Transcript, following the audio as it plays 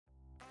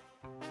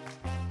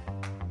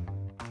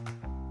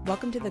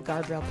Welcome to the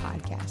Guardrail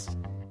Podcast.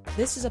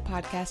 This is a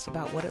podcast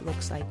about what it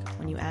looks like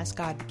when you ask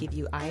God to give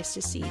you eyes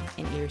to see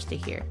and ears to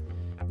hear.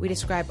 We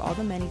describe all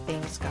the many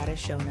things God has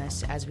shown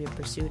us as we have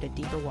pursued a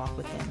deeper walk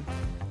with Him.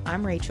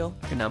 I'm Rachel.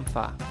 And I'm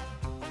Fa.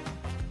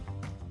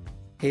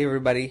 Hey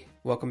everybody,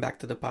 welcome back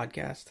to the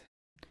podcast.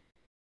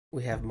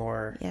 We have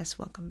more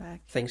welcome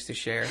back. Things to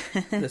share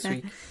this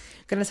week.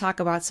 Going to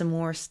talk about some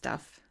more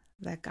stuff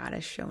that God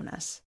has shown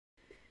us.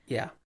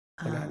 Yeah,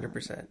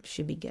 100%.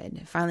 Should be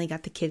good. Finally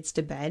got the kids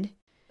to bed.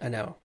 I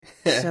know.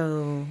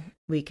 So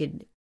we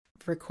could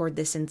record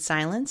this in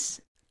silence.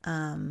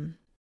 So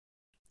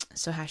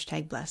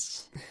hashtag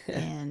blessed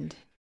and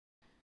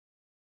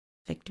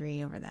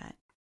victory over that.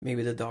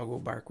 Maybe the dog will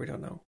bark. We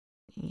don't know.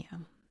 Yeah.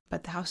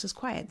 But the house is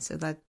quiet. So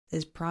that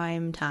is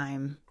prime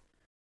time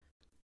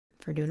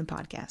for doing a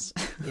podcast.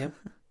 Yep.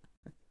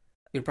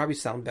 You'd probably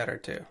sound better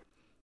too.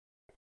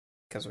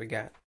 Because we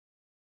got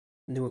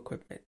new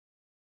equipment.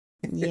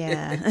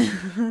 Yeah.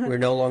 We're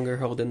no longer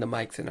holding the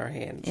mics in our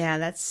hands.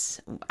 Yeah,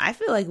 I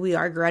feel like we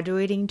are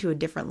graduating to a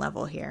different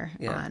level here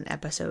on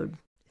episode,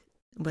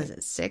 was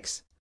it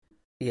 6?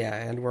 Yeah,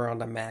 and we're on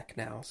the Mac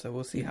now, so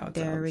we'll see how it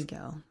There sounds. we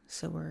go.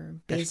 So we're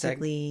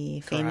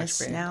basically Hashtag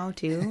famous GarageBand. now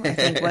too. I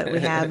think what we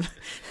have,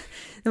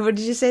 what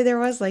did you say there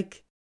was?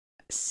 Like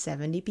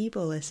 70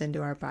 people listen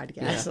to our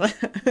podcast.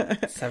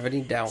 Yeah.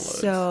 70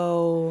 downloads.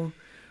 So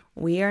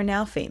we are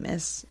now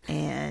famous,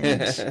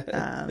 and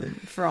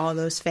for all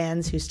those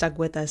fans who stuck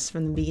with us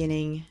from the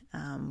beginning,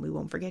 we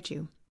won't forget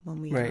you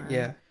when we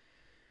are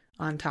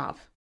on top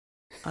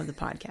of the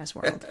podcast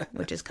world,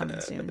 which is coming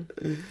soon.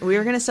 We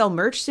are going to sell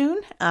merch soon.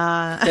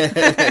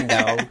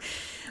 No.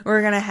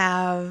 We're going to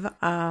have,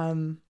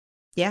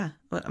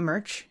 a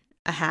merch,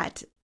 a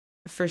hat,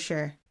 for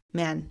sure.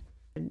 Man,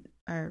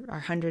 our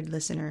 100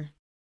 listener,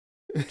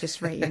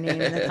 just write your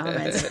name in the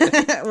comments.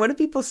 What do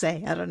people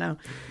say? I don't know.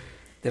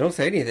 They don't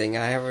say anything.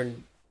 I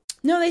haven't.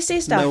 No, they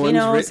say stuff.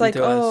 No It's like,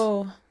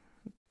 the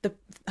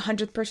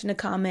 100th person to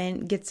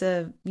comment gets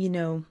a,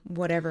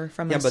 whatever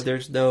from us. Yeah, but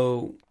there's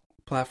no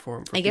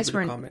platform for people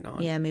to comment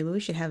on. Yeah, maybe we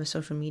should have a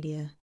social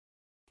media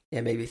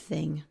maybe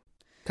thing.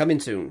 Coming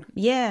soon.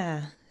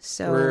 Yeah.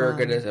 So I'm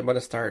gonna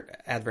start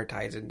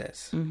advertising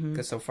this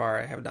because so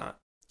far I have not.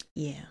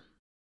 Yeah.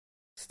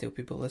 Still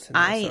people listen.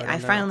 I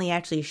finally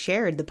actually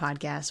shared the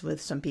podcast with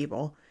some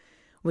people,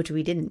 which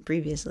we didn't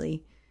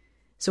previously.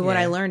 So what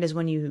I learned is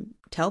when you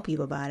tell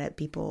people about it,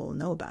 people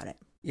know about it.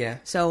 Yeah.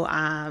 So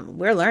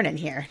we're learning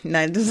here.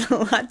 There's a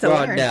lot to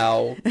learn.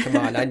 Well, no, come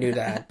on, I knew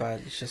that,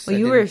 but it's just. Well,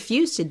 you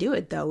refused to do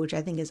it though, which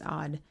I think is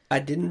odd. I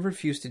didn't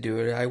refuse to do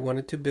it. I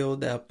wanted to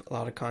build up a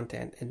lot of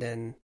content, and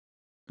then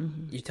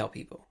you tell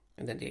people,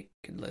 and then they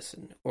could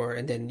listen,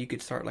 and then you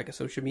could start like a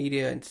social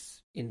media,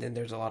 and then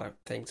there's a lot of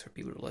things for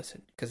people to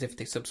listen. Because if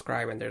they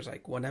subscribe and there's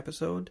like one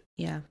episode,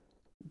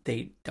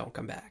 they don't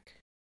come back.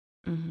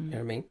 Mm-hmm. You know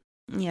what I mean?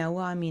 Yeah,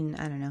 well, I mean,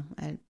 I don't know.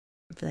 I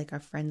feel like our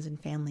friends and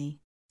family.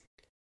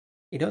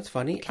 You know what's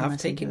funny? I've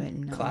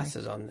taken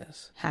classes on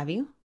this. Have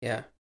you?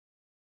 Yeah.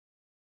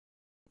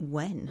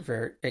 When?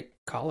 At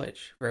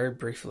college. Very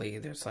briefly.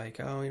 There's like,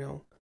 this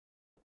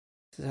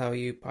is how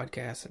you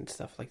podcast and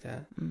stuff like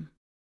that. Mm.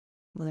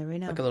 Well, there we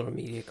know. Like a little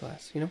media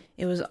class,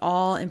 It was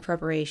all in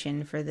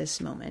preparation for this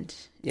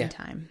moment in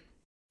time.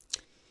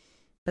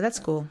 But that's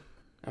cool.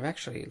 I've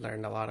actually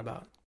learned a lot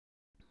about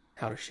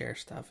how to share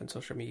stuff in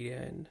social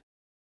media and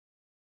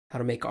how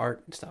to make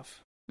art and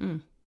stuff.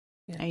 Mm.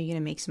 Yeah. Are you going to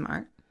make some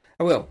art?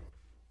 I will.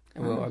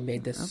 I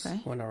made this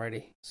one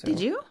already. So. Did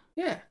you?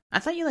 Yeah. I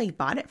thought you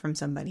bought it from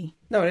somebody.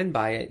 No, I didn't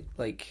buy it.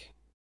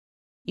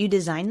 You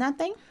designed that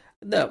thing?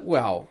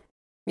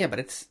 Yeah, but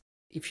it's,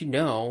 if you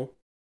know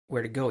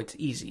where to go, it's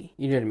easy.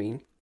 You know what I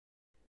mean?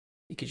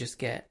 You could just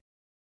get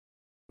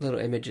little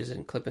images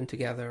and clip them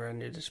together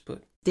and you just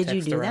put Did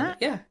you do that?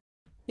 Yeah.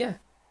 Yeah.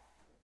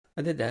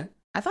 I did that.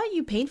 I thought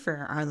you paid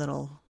for our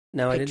little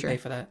No, I didn't pay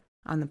for that.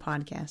 On the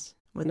podcast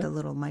with the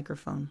little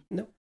microphone.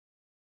 No.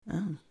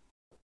 Oh.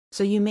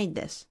 So you made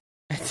this?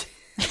 I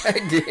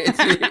did.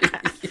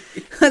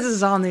 This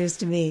is all news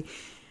to me.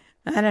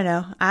 I don't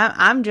know.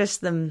 I'm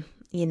just the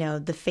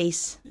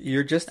face.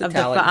 You're just the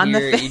talent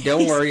here. You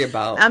don't worry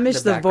about. I'm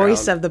just the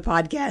voice of the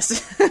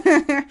podcast.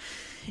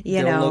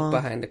 Don't look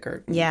behind the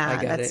curtain.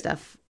 Yeah, that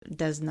stuff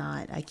does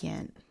not. I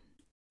can't.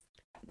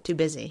 Too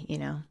busy.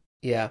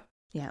 Yeah.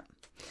 Yeah.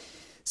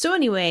 So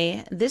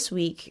anyway, this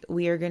week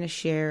we are going to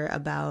share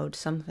about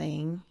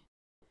something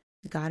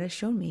God has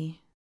shown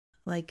me,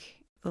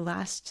 like the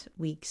last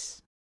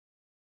weeks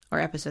or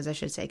episodes, I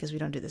should say, because we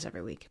don't do this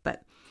every week,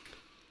 but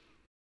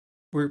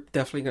we're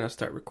definitely going to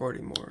start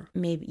recording more.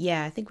 Maybe.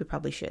 Yeah, I think we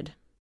probably should.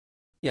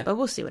 Yeah. But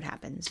we'll see what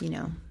happens,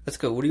 Let's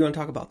go. What do you want to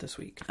talk about this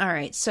week? All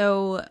right.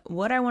 So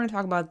what I want to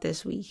talk about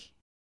this week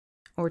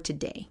or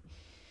today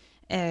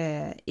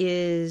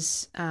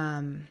is,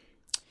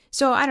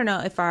 so I don't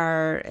know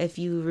if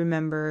you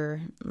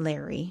remember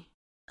Larry,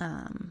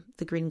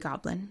 the Green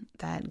Goblin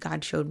that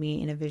God showed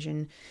me in a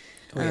vision.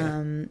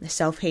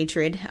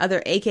 Self-hatred,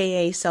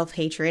 aka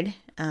self-hatred.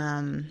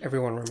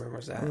 Everyone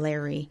remembers that.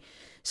 Larry.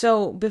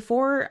 So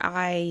before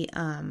I,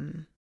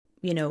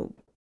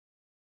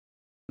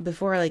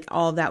 before like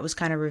all of that was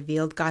kind of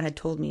revealed, God had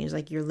told me, he was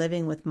like, you're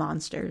living with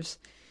monsters,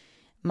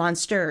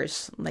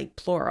 like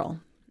plural.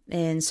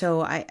 And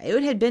so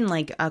it had been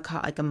like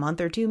a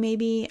month or two,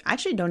 maybe. I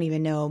actually don't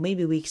even know,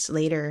 maybe weeks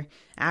later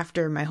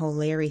after my whole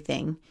Larry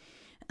thing,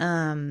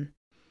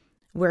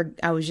 where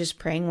I was just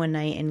praying one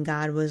night and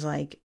God was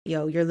like,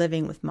 yo, you're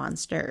living with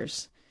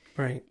monsters.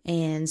 Right.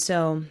 And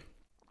so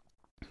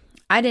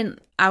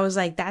I was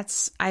like,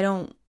 it's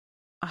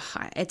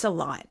a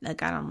lot.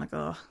 Like, I'm like,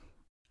 oh,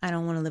 I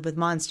don't want to live with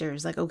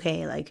monsters. Like,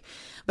 okay, like,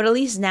 but at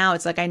least now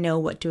it's like, I know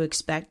what to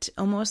expect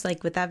almost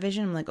like with that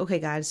vision. I'm like, okay,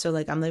 God, so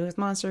like I'm living with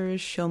monsters.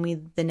 Show me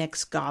the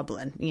next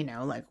goblin,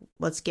 like,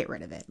 let's get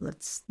rid of it.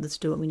 Let's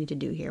do what we need to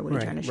do here. What are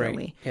you trying to show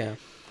me? Yeah.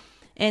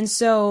 And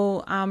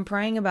so I'm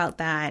praying about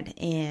that.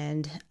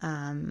 And,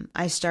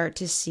 I start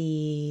to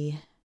see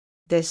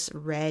this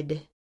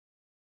red,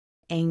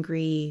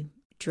 angry,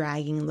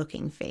 dragging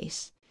looking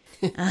face.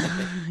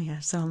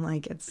 Yeah. So I'm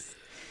like, it's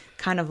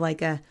kind of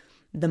like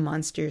the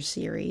monster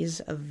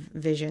series of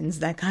visions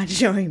that God's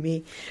showing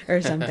me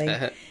or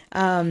something.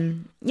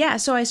 Yeah.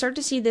 So I start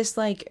to see this,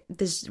 like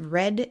this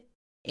red,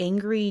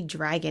 angry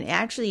dragon.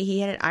 Actually, he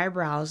had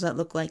eyebrows that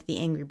looked like the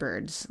Angry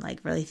Birds, like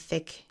really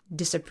thick,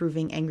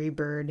 disapproving Angry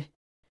Bird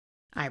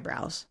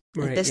eyebrows.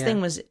 Like this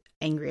thing was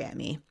angry at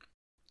me.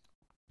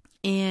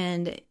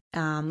 And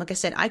like I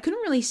said, I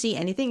couldn't really see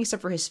anything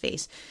except for his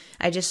face.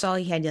 I just saw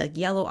he had like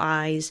yellow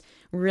eyes,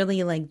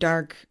 really like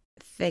dark,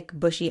 thick,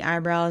 bushy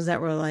eyebrows that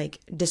were like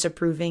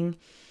disapproving,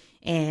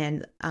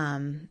 and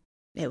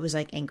it was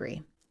like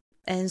angry.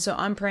 And so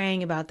I'm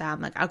praying about that.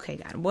 I'm like, okay,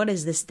 God, what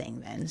is this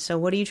thing then? So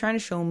what are you trying to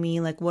show me?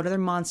 Like, what other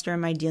monster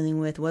am I dealing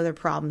with? What other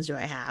problems do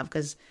I have?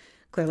 Because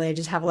clearly I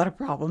just have a lot of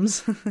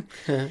problems.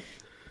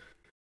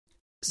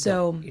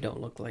 So you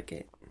don't look like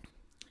it.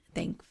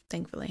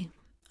 Thankfully.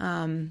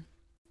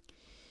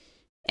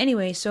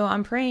 Anyway, so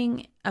I'm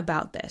praying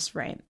about this,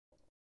 right?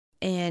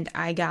 And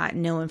I got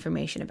no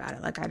information about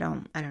it. Like, I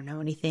don't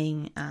know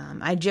anything.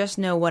 I just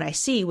know what I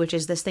see, which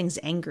is this thing's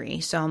angry.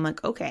 So I'm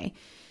like, okay.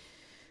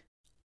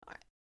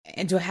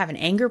 And do I have an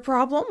anger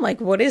problem? Like,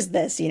 what is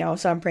this?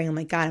 So I'm praying, I'm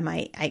like, God,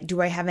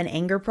 do I have an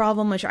anger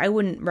problem? Which I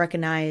wouldn't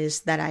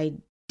recognize that I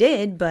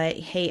did, but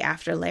hey,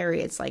 after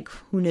Larry, it's like,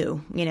 who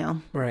knew,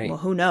 Right. Well,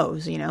 who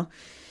knows,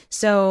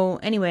 So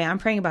anyway, I'm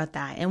praying about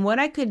that. And what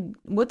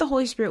the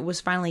Holy Spirit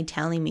was finally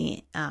telling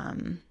me,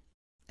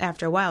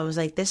 after a while was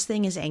like, this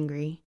thing is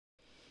angry.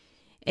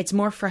 It's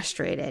more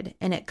frustrated,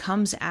 and it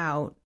comes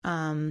out,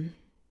 when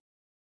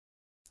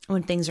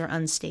things are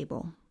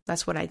unstable.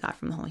 That's what I got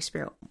from the Holy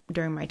Spirit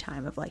during my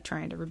time of like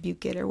trying to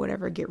rebuke it or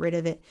whatever, get rid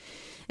of it.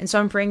 And so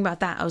I'm praying about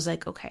that. I was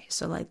like, okay,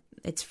 so like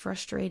it's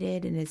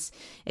frustrated, and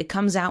it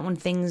comes out when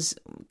things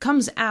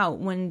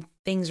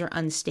are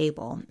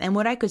unstable. And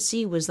what I could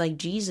see was like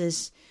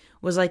Jesus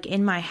was like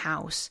in my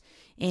house,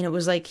 and it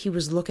was like he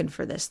was looking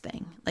for this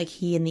thing, like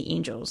he and the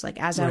angels, like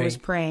as I was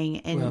praying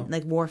and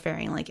like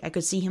warfaring, like I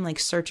could see him like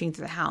searching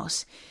through the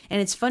house.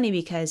 And it's funny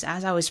because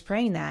as I was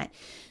praying that,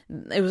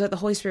 it was like the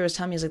Holy Spirit was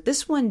telling me, like,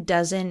 this one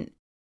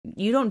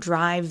you don't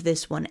drive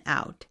this one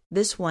out.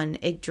 This one,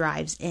 it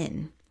drives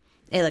in.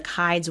 It like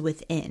hides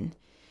within.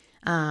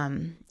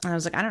 And I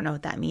was like, I don't know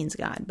what that means,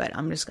 God, but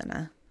I'm just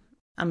gonna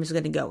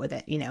go with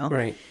it,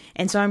 Right.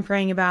 And so I'm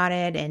praying about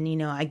it,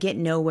 and I get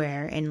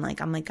nowhere, and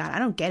like I'm like, God, I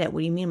don't get it. What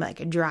do you mean by,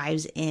 like, it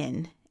drives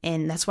in?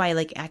 And that's why,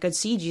 like, I could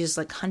see Jesus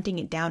like hunting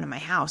it down in my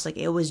house, like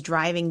it was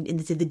driving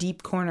into the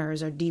deep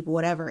corners or deep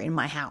whatever in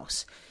my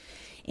house.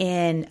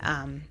 And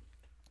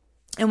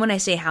when I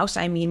say house,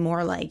 I mean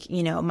more like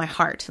my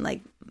heart.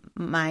 Like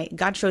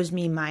God shows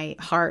me my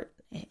heart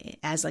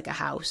as like a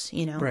house,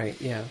 Right.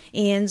 Yeah.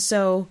 And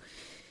so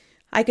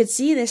I could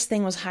see this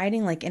thing was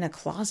hiding like in a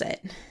closet,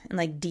 and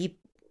like deep,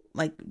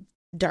 like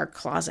dark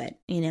closet,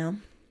 It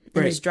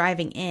was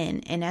driving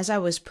in. And as I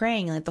was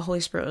praying, like the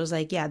Holy Spirit was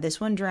like, yeah, this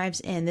one drives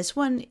in. This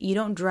one, you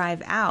don't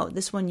drive out.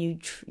 This one,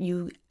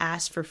 you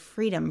ask for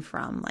freedom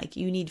from, like,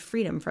 you need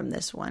freedom from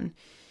this one.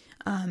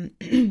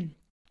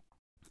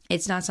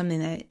 It's not something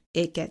that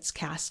it gets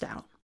cast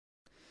out.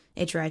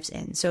 It drives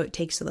in. So it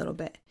takes a little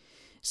bit.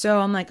 So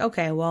I'm like,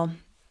 okay, well,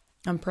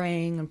 I'm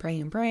praying.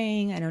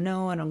 I don't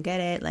know. I don't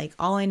get it. Like,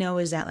 all I know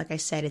is that, like I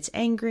said, it's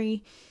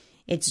angry.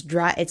 It's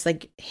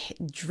like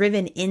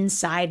driven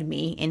inside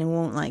me, and it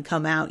won't like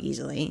come out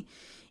easily.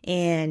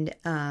 And,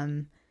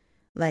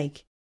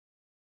 like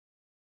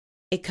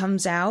it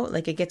comes out,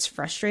 like it gets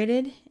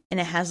frustrated, and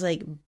it has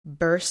like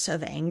bursts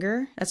of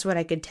anger. That's what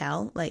I could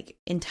tell, like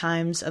in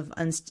times of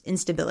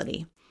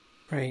instability.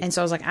 Right. And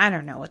so I was like, I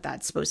don't know what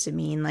that's supposed to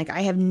mean. Like,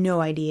 I have no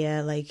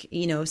idea. Like,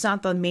 it's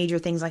not the major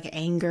things like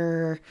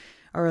anger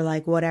or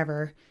like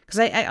whatever. Because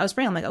I was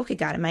praying, I'm like, okay,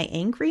 God, am I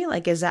angry?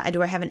 Like,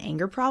 do I have an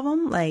anger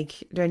problem?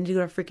 Like, do I need to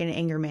go to freaking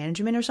anger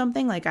management or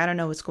something? Like, I don't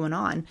know what's going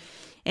on.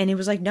 And he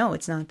was like, no,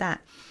 it's not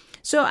that.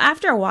 So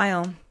after a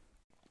while,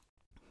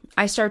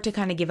 I start to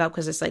kind of give up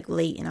because it's like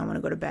late and I want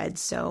to go to bed.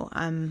 So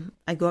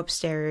I go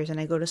upstairs and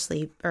I go to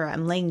sleep, or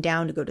I'm laying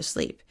down to go to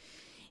sleep.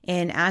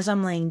 And as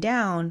I'm laying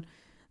down,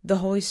 the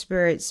Holy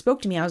Spirit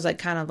spoke to me. I was like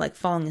kind of like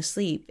falling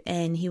asleep,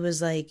 and he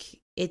was like,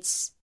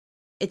 it's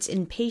it's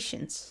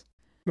impatience.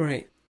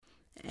 Right.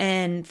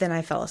 And then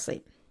I fell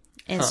asleep.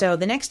 And so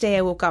the next day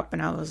I woke up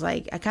and I was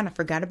like, I kind of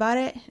forgot about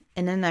it.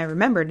 And then I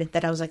remembered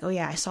that I was like, oh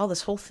yeah, I saw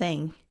this whole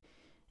thing.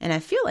 And I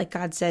feel like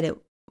God said it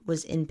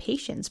was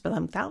impatience,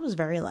 but that was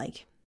very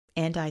like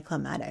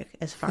anticlimactic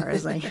as far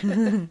as like,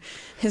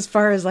 as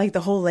far as like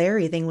the whole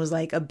Larry thing was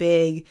like a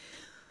big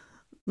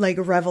like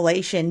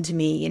revelation to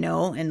me,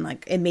 and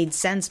like it made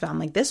sense. But I'm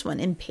like, this one,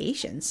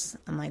 impatience.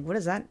 I'm like, what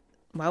is that?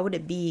 Why would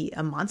it be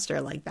a monster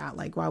like that?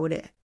 Like, why would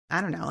it?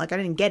 I don't know. Like, I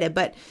didn't get it,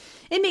 but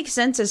it makes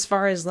sense as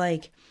far as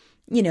like,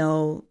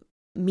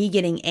 me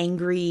getting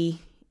angry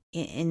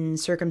in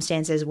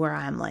circumstances where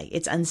I'm like,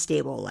 it's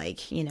unstable, like,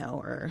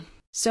 or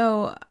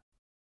so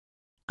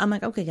I'm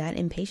like, okay, God,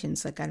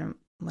 impatience. Like,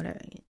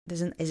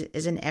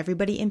 isn't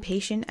everybody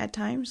impatient at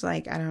times?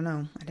 Like, I don't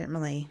know.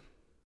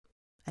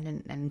 I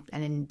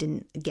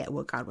didn't get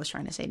what God was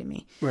trying to say to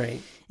me.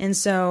 Right. And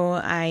so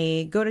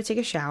I go to take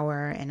a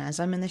shower, and as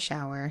I'm in the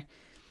shower,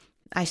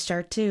 I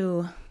start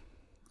to,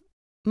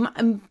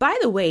 by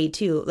the way,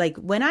 too, like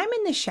when I'm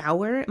in the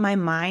shower, my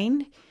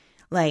mind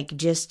like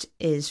just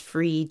is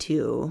free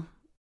to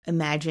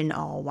imagine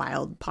all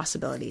wild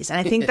possibilities. And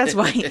I think that's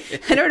why,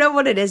 I don't know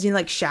what it is,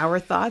 like shower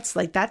thoughts,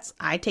 like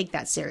I take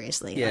that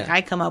seriously. Yeah. Like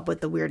I come up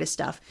with the weirdest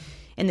stuff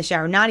in the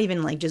shower, not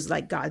even like just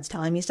like God's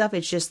telling me stuff.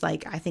 It's just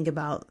like, I think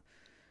about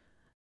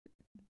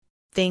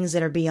things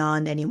that are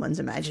beyond anyone's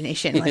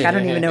imagination. Like, I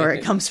don't even know where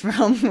it comes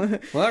from.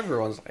 Well,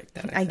 everyone's like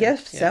that. I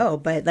guess so.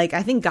 But like,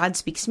 I think God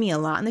speaks to me a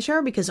lot in the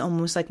shower because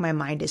almost like my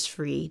mind is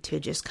free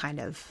to just kind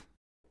of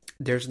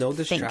There's no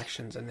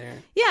distractions in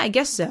there. Yeah, I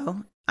guess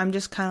so. I'm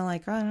just kind of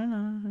like, I don't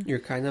know. You're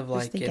kind of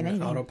like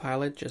in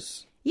autopilot,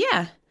 just...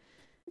 Yeah.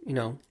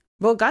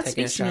 Well, God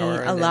speaks to me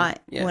a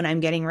lot when I'm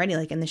getting ready,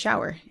 like in the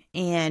shower.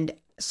 And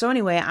so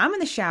anyway, I'm in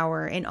the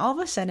shower and all of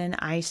a sudden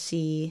I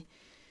see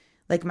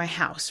like my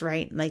house,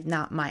 right? Like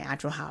not my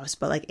actual house,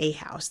 but like a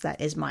house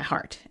that is my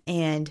heart.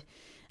 And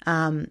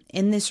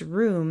in this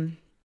room,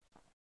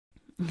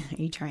 are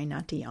you trying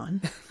not to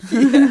yawn?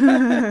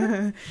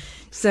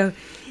 So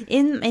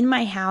in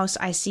my house,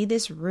 I see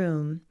this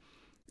room,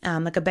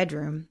 like a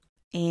bedroom.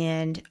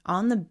 And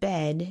on the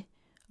bed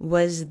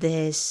was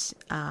this,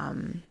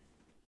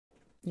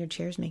 your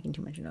chair's making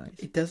too much noise.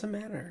 It doesn't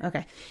matter.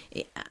 Okay.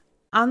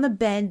 On the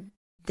bed,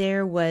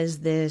 there was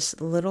this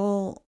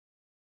little...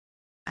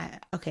 I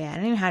don't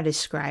even know how to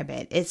describe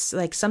it. It's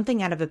like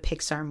something out of a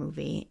Pixar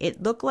movie.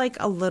 It looked like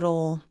a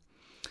little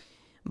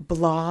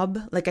blob,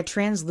 like a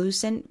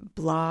translucent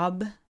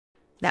blob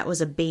that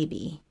was a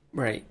baby.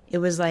 Right. It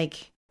was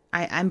like,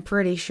 I'm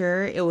pretty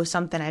sure it was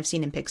something I've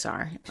seen in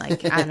Pixar.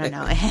 Like, I don't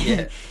know.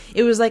 Yeah.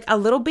 It was like a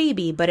little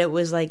baby, but it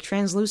was like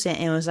translucent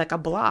and it was like a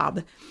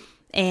blob.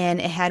 And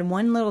it had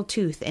one little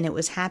tooth and it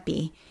was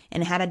happy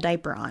and it had a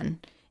diaper on.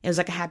 It was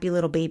like a happy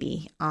little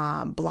baby,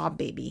 blob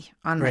baby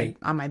on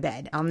my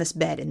bed, on this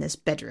bed in this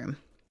bedroom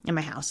in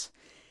my house.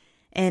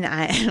 And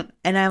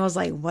I was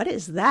like, what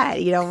is that?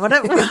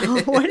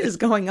 What is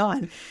going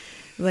on?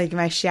 Like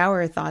my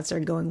shower thoughts are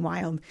going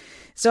wild.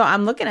 So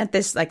I'm looking at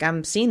this, like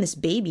I'm seeing this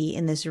baby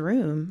in this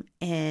room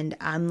and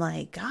I'm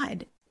like,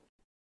 God,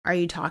 are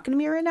you talking to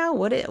me right now?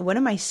 What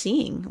am I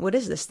seeing? What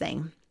is this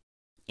thing?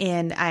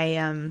 And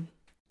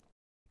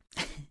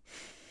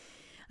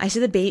I see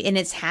the baby and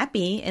it's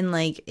happy and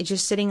like it's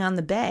just sitting on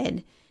the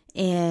bed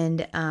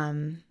and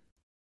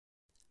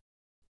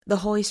the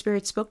Holy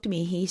Spirit spoke to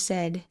me. He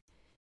said,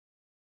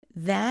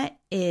 that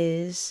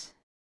is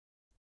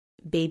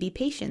baby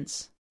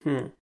patience.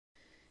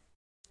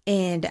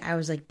 And I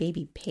was like,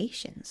 baby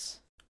patience?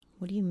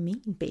 What do you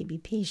mean baby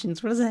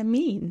patience? What does that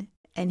mean?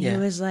 And he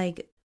was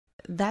like,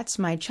 that's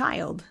my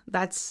child.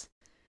 That's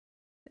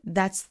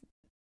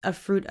a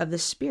fruit of the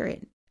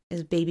Spirit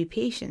is baby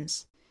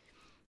patience.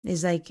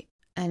 Is like,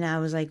 and I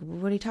was like,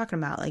 what are you talking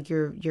about? Like,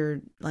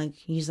 you're like,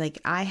 he's like,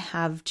 I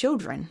have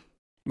children.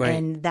 Right.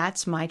 And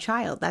that's my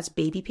child. That's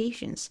baby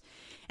patience.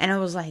 And I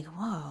was like,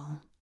 whoa.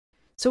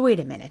 So wait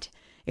a minute.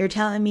 You're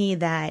telling me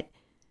that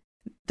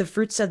the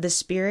fruits of the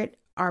Spirit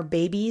are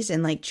babies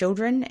and like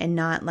children and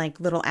not like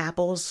little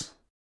apples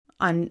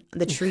on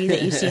the tree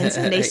that you see in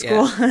Sunday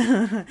school,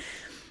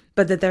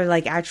 but that they're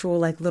like actual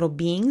like little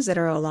beings that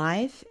are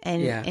alive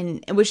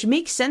and which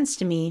makes sense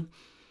to me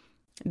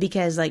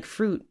because like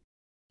fruit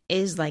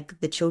is like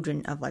the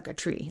children of like a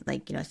tree,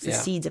 like, it's the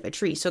seeds of a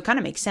tree. So it kind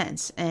of makes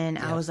sense. And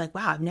I was like,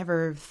 wow, I've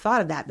never thought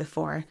of that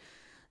before.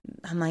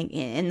 I'm like,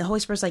 and the Holy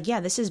Spirit's like,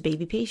 yeah, this is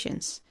baby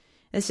patience.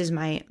 This is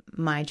my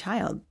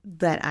child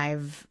that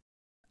I've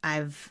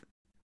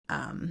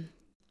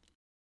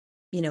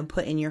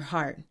put in your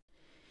heart.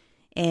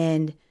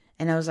 And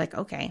I was like,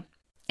 okay.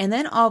 And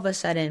then all of a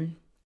sudden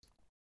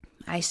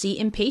I see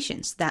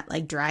Impatience, that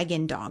like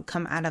dragon dog,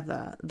 come out of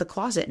the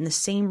closet in the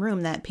same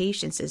room that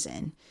Patience is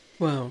in.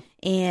 Wow.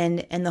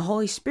 And the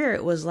Holy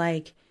Spirit was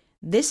like,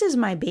 this is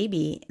my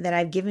baby that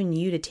I've given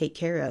you to take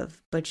care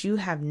of, but you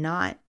have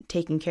not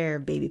taken care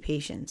of baby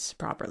Patience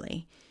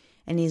properly.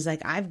 And he's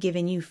like, I've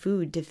given you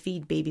food to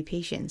feed baby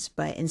Patience,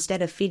 but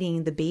instead of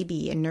feeding the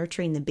baby and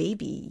nurturing the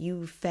baby,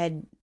 you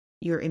fed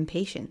your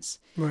impatience.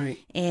 Right.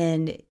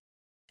 And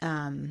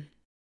And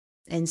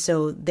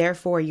so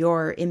therefore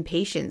your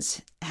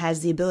impatience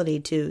has the ability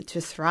to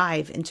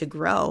thrive and to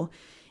grow.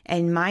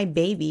 And my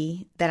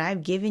baby that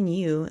I've given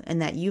you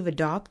and that you've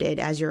adopted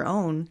as your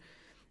own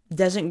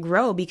doesn't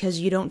grow because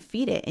you don't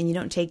feed it and you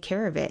don't take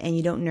care of it and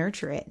you don't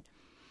nurture it.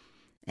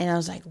 And I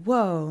was like,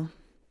 whoa,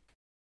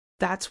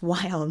 that's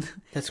wild.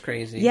 That's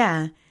crazy.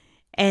 Yeah.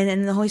 And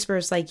then the Holy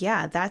Spirit's like,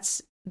 yeah,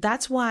 that's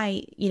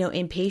why,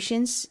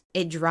 impatience,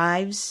 it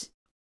drives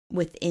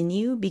within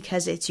you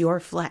because it's your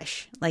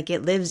flesh. Like,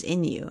 it lives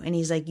in you. And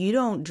he's like, you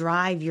don't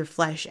drive your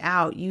flesh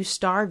out. You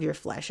starve your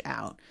flesh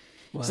out.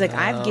 Wow. He's like,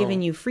 I've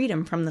given you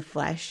freedom from the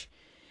flesh.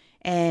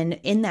 And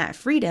in that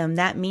freedom,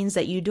 that means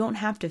that you don't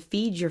have to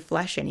feed your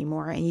flesh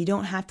anymore and you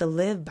don't have to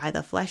live by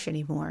the flesh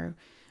anymore.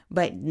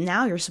 But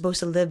now you're supposed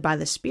to live by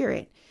the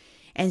Spirit.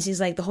 And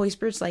he's like, the Holy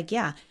Spirit's like,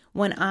 yeah,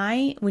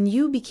 when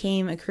you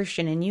became a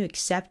Christian and you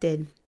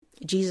accepted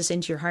Jesus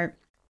into your heart,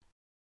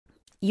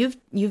 you've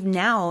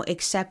now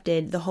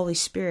accepted the Holy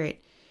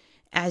Spirit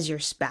as your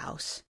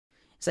spouse.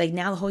 It's like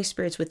now the Holy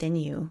Spirit's within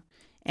you.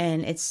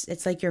 And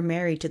it's like you're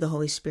married to the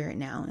Holy Spirit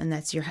now, and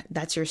that's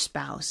your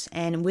spouse.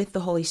 And with the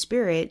Holy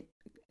Spirit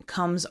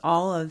comes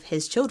all of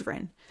his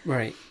children.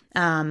 Right.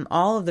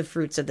 All of the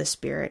fruits of the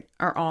Spirit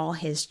are all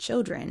his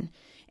children.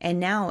 And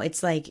now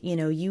it's like,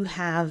 you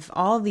have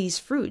all these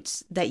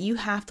fruits that you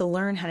have to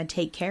learn how to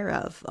take care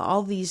of.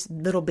 All these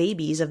little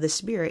babies of the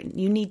Spirit,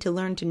 you need to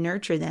learn to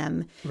nurture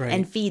them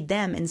and feed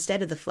them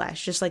instead of the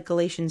flesh. Just like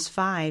Galatians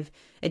 5,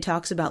 it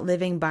talks about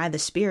living by the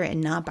Spirit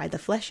and not by the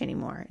flesh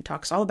anymore. It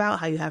talks all about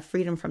how you have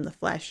freedom from the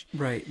flesh.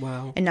 Right,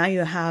 wow. And now you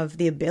have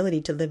the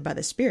ability to live by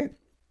the Spirit.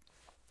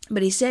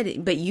 But he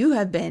said, but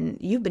you've been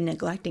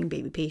neglecting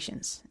baby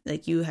patience.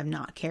 Like, you have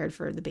not cared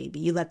for the baby.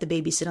 You let the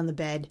baby sit on the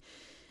bed.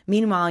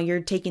 Meanwhile,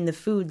 you're taking the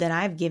food that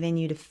I've given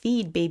you to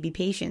feed baby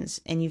patience,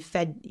 and you've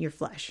fed your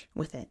flesh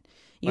with it.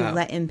 You've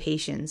let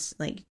impatience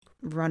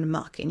run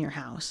amok in your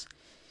house.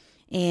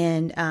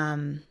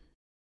 And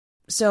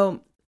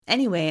so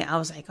anyway, I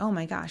was like, oh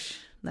my gosh,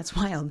 that's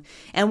wild.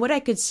 And what I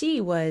could see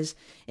is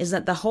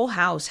that the whole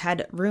house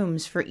had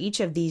rooms for each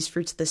of these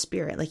fruits of the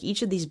Spirit. Like,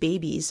 each of these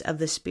babies of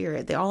the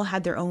Spirit, they all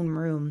had their own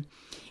room.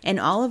 And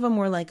all of them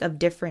were of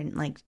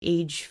different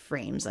age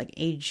frames,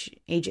 age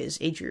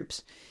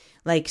groups.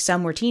 Like,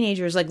 some were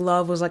teenagers, like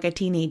love was like a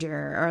teenager,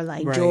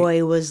 or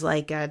joy was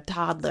like a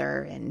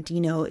toddler. And,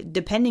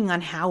 depending on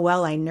how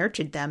well I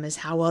nurtured them is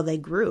how well they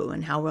grew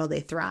and how well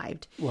they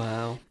thrived.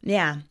 Wow.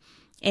 Yeah.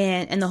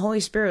 And the Holy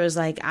Spirit was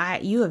like,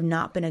 you have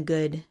not been a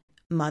good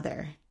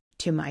mother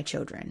to my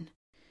children.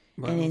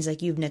 Wow. And he's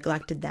like, you've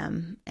neglected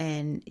them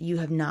and you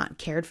have not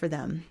cared for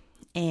them.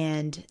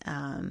 And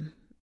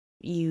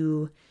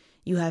you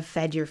have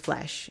fed your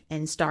flesh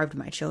and starved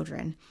my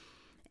children.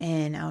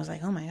 And I was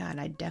like, oh my God,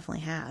 I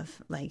definitely have.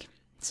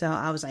 So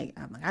I was like,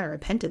 I gotta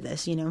repent of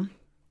this,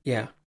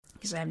 Yeah.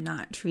 Because I have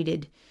not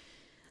treated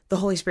the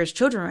Holy Spirit's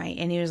children right.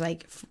 And he was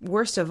like,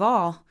 worst of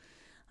all,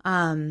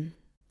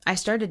 I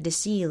started to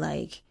see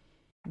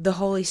the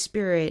Holy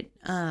Spirit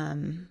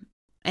and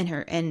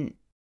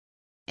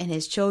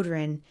his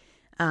children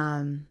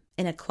in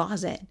a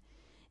closet.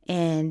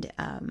 And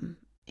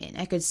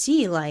I could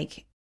see my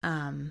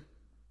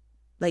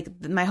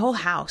whole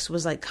house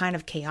was kind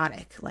of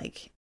chaotic,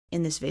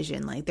 in this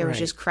vision. There was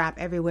just crap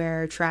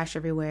everywhere, trash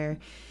everywhere.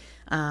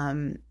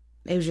 It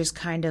was just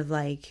kind of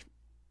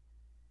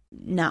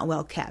not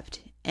well kept.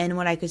 And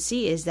what I could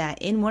see is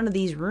that in one of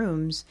these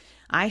rooms,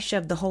 I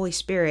shoved the Holy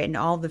Spirit and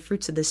all the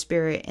fruits of the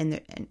Spirit and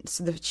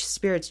the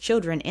Spirit's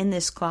children in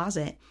this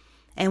closet.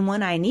 And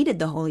when I needed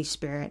the Holy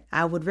Spirit,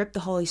 I would rip the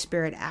Holy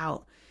Spirit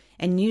out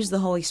and use the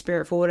Holy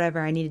Spirit for whatever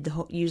I needed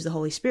to use the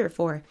Holy Spirit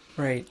for.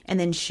 Right. And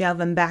then shove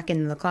them back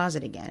into the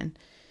closet again.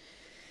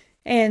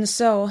 And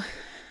so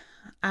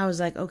I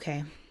was like,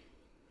 okay,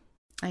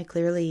 I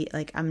clearly,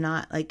 I'm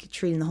not,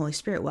 treating the Holy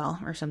Spirit well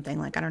or something.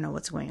 I don't know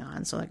what's going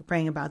on. So,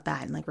 praying about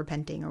that and,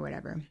 repenting or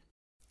whatever.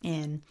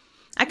 And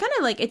I kind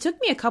of, it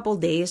took me a couple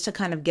days to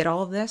kind of get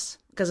all of this.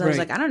 Because I was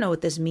I don't know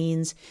what this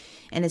means.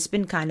 And it's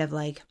been kind of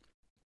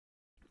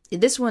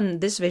this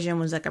vision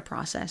was a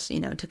process,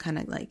 to kind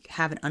of,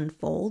 have it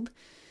unfold.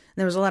 And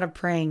there was a lot of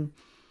praying.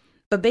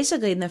 But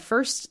basically, in the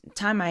first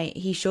time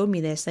he showed me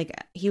this,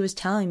 he was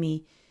telling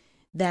me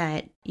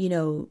that,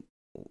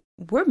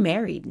 we're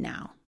married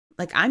now.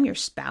 I'm your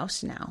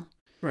spouse now.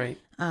 Right.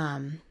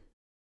 And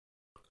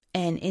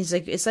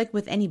it's like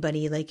with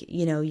anybody,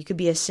 you could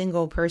be a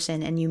single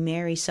person and you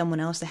marry someone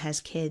else that has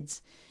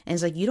kids. And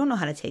it's you don't know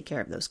how to take care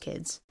of those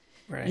kids.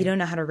 Right. You don't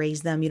know how to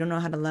raise them. You don't know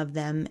how to love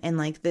them.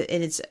 And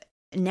it's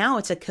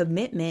a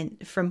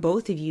commitment from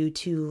both of you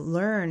to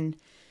learn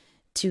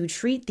to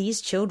treat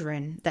these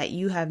children that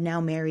you have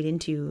now married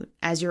into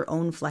as your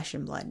own flesh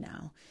and blood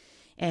now.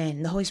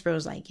 And the Holy Spirit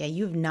was like, yeah,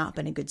 you have not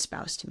been a good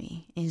spouse to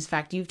me. In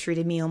fact, you've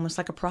treated me almost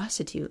like a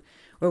prostitute,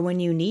 where when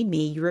you need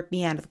me, you rip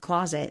me out of the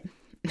closet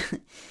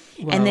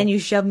and then you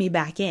shove me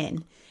back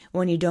in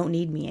when you don't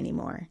need me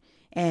anymore.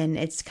 And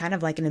it's kind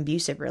of like an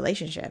abusive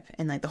relationship.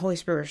 And the Holy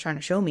Spirit was trying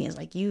to show me is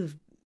you've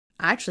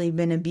actually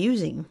been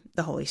abusing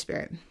the Holy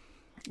Spirit.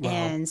 Wow.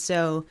 And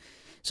so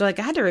I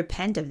had to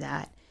repent of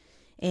that.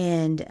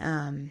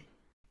 And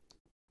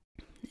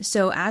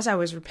so as I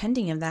was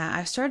repenting of that,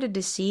 I started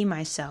to see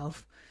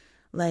myself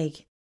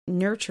like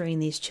nurturing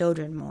these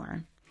children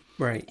more.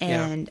 Right.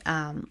 And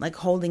like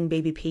holding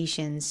baby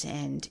patients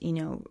and,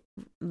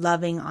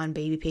 loving on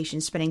baby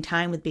patients, spending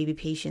time with baby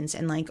patients,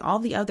 and like all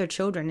the other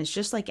children. It's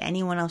just like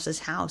anyone else's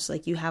house.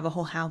 Like you have a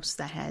whole house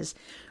that has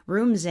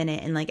rooms in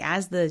it. And like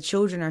as the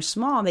children are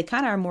small, they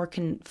kind of are more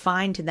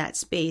confined to that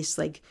space,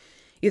 like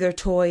either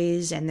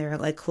toys and their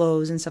like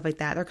clothes and stuff like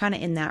that. They're kind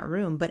of in that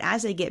room. But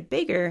as they get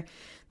bigger,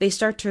 they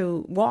start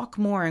to walk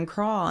more and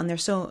crawl, and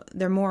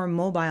they're more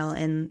mobile,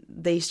 and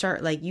they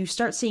start you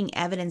start seeing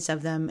evidence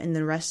of them in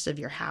the rest of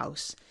your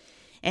house.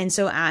 And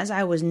so as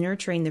I was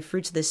nurturing the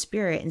fruits of the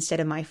Spirit instead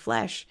of my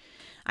flesh,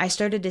 I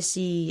started to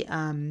see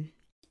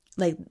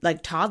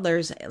like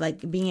toddlers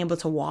like being able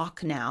to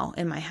walk now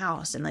in my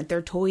house, and like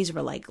their toys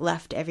were like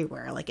left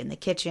everywhere, like in the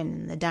kitchen,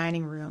 in the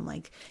dining room,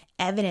 like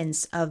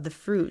evidence of the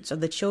fruits of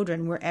the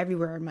children were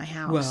everywhere in my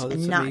house. Wow,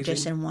 and not amazing.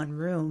 Just in one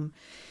room.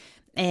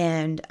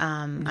 And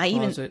I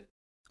even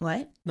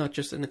what? Not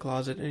just in the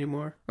closet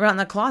anymore. We're not in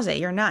the closet.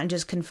 You're not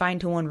just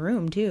confined to one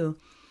room too.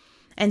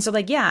 And so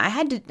I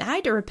had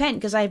to repent,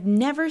 because I've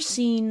never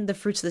seen the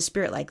fruits of the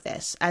Spirit like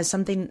this, as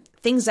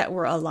things that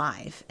were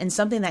alive and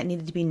something that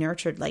needed to be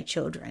nurtured like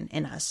children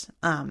in us.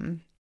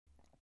 And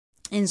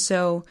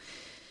so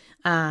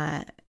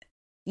as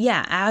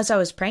I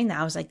was praying that,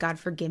 I was like, God,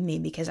 forgive me,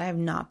 because I have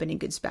not been a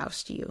good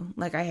spouse to you.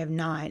 Like I have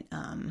not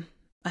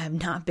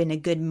been a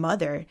good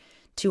mother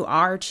to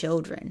our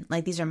children.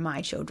 Like these are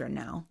my children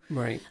now.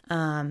 Right.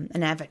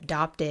 And I've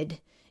adopted,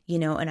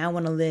 and I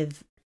want to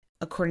live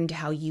according to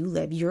how you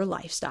live your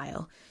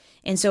lifestyle.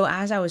 And so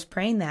as I was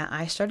praying that,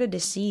 I started to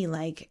see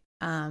like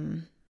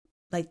them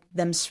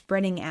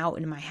spreading out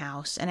in my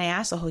house. And I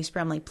asked the Holy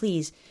Spirit, I'm like,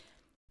 please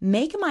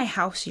make my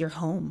house your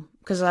home.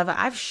 Because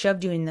I've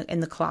shoved you in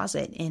the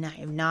closet, and I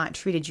have not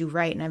treated you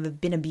right. And I've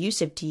been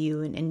abusive to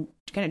you and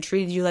kind of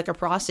treated you like a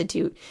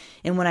prostitute.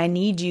 And when I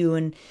need you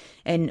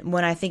and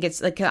when I think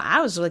it's like,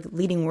 I was like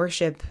leading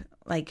worship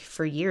like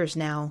for years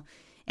now.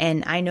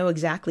 And I know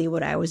exactly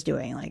what I was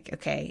doing. Like,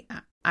 okay,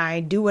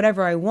 I do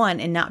whatever I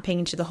want and not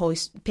paying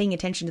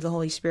attention to the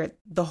Holy Spirit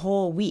the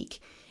whole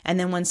week. And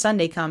then when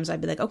Sunday comes,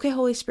 I'd be like, okay,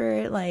 Holy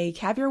Spirit, like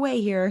have your way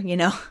here.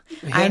 Yeah.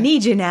 I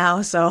need you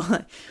now. So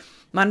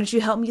why don't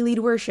you help me lead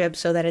worship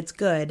so that it's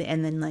good?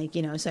 And then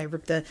so I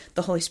rip the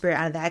Holy Spirit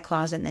out of that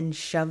closet and then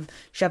shove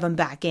him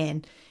back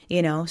in,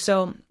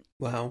 so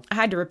wow. I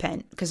had to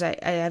repent, because I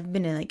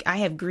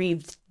have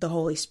grieved the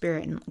Holy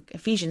Spirit, and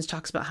Ephesians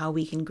talks about how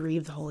we can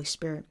grieve the Holy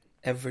Spirit.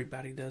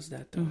 Everybody does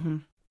that though. Mm-hmm.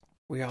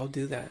 We all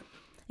do that.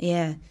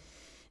 Yeah.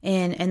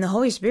 And the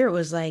Holy Spirit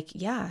was like,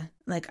 yeah,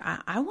 like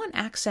I want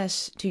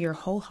access to your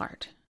whole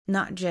heart,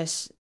 not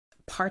just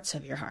parts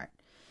of your heart.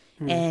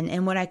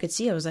 And what I could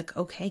see, I was like,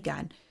 okay,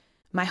 God,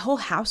 my whole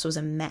house was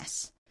a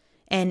mess.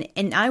 And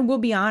I will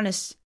be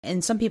honest,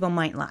 and some people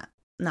might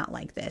not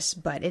like this,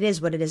 but it is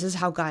what it is. This is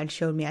how God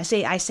showed me. I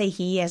say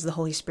he as the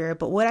Holy Spirit,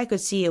 but what I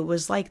could see, it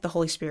was like the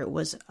Holy Spirit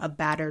was a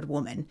battered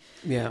woman.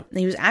 Yeah. And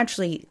he was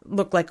actually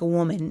looked like a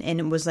woman, and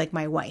it was like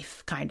my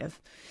wife, kind of.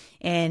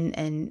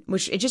 And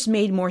which it just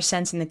made more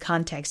sense in the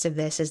context of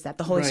this, is that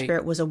the Holy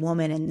Spirit was a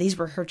woman, and these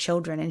were her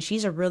children, and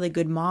she's a really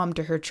good mom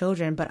to her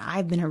children, but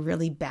I've been a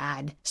really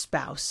bad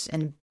spouse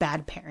and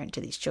bad parent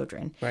to these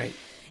children. Right.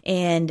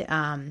 And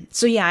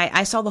so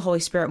I saw the Holy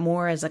Spirit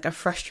more as like a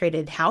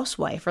frustrated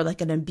housewife, or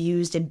like an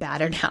abused and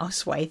battered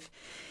housewife,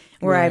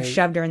 where I've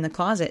shoved her in the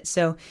closet.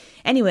 So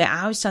anyway,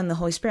 I was telling the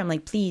Holy Spirit, I'm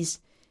like,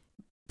 please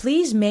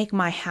make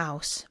my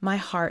house, my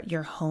heart,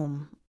 your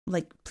home.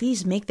 Like,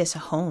 please make this a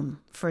home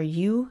for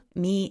you,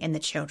 me, and the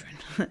children.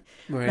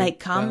 Like,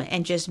 come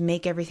and just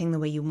make everything the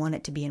way you want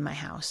it to be in my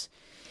house.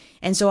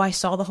 And so I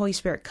saw the Holy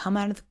Spirit come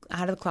out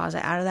of the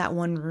closet, out of that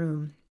one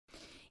room.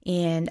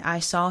 And I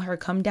saw her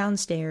come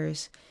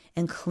downstairs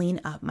and clean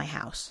up my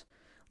house.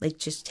 Like,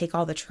 just take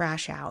all the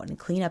trash out and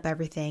clean up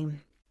everything.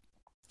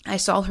 I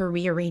saw her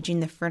rearranging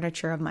the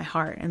furniture of my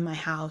heart and my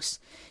house,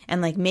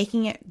 and like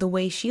making it the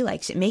way she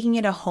likes it, making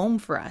it a home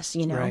for us,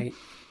 Right.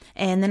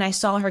 And then I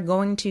saw her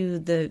going to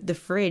the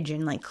fridge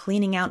and like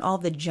cleaning out all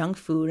the junk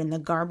food and the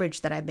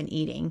garbage that I've been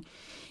eating.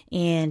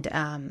 And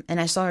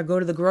I saw her go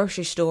to the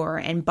grocery store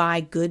and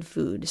buy good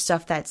food,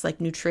 stuff that's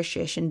like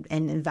nutritious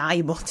and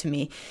valuable to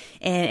me,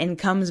 and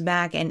comes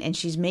back and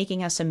she's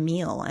making us a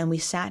meal. And we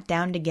sat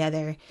down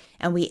together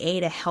and we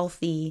ate a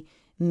healthy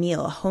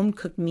meal, a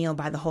home-cooked meal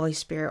by the Holy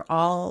Spirit.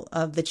 All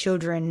of the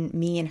children,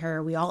 me and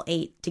her, we all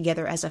ate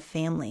together as a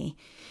family.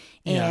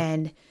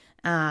 Yeah.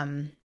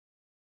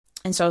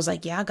 And so I was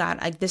like, yeah, God,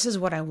 like, this is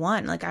what I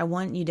want. Like, I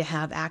want you to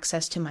have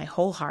access to my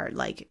whole heart.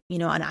 Like,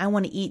 and I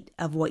want to eat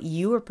of what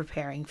you are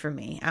preparing for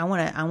me. I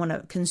want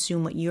to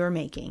consume what you're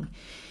making.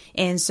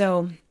 And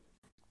so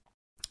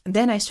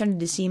then I started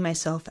to see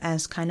myself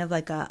as kind of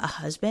like a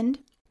husband.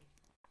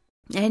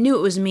 And I knew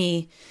it was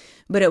me,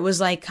 but it was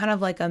like kind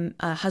of like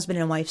a husband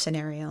and wife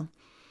scenario,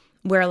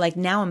 where like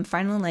now I'm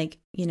finally like,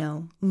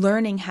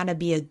 learning how to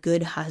be a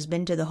good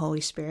husband to the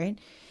Holy Spirit.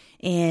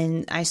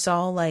 And I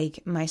saw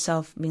like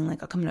myself being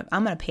like, I'm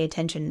gonna pay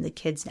attention to the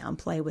kids now and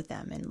play with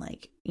them and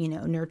like,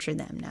 nurture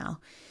them now.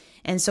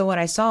 And so what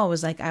I saw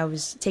was like I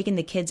was taking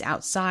the kids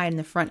outside in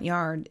the front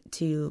yard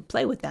to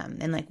play with them.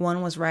 And like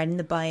one was riding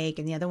the bike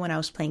and the other one I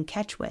was playing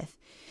catch with.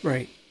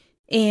 Right.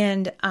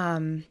 And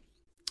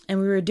we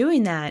were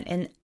doing that.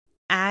 And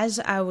as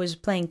I was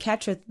playing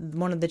catch with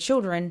one of the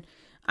children,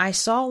 I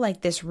saw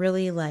like this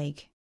really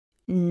like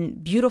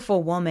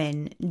beautiful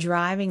woman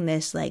driving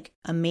this like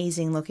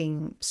amazing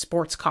looking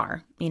sports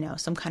car,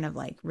 some kind of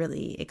like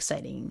really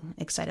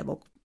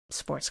excitable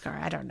sports car.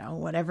 I don't know,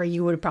 whatever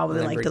you would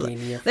probably like to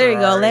look. There you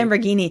go,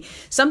 Lamborghini,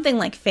 something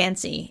like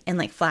fancy and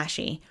like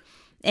flashy.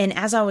 And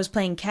as I was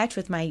playing catch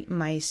with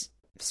my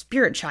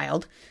spirit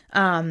child,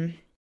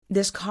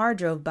 this car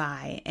drove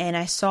by and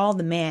I saw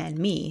the man,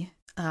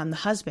 the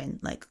husband,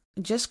 like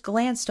just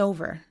glanced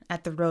over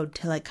at the road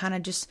to like kind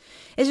of it's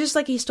just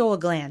like he stole a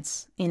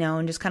glance,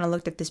 and just kind of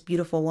looked at this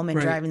beautiful woman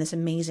driving this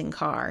amazing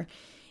car.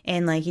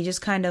 And like he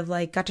just kind of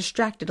like got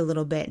distracted a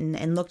little bit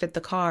and looked at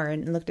the car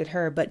and looked at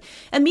her, but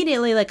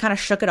immediately like kind of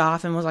shook it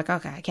off and was like,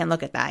 okay, I can't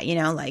look at that,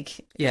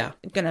 like, yeah,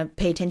 I'm gonna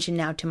pay attention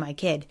now to my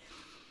kid.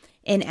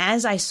 And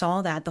as I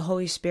saw that, the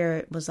Holy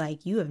Spirit was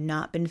like, you have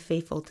not been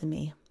faithful to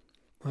me.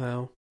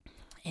 Wow.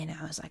 And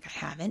I was like, I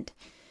haven't.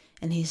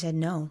 And he said,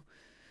 no.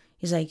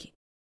 He's like,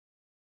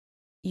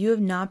 you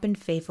have not been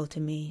faithful to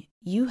me.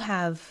 You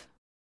have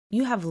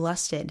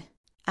lusted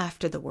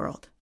after the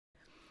world.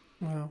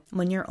 Wow.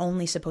 When you're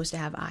only supposed to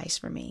have eyes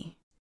for me.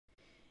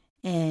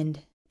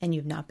 And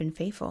you've not been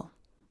faithful.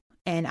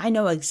 And I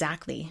know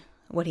exactly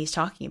what he's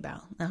talking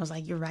about. And I was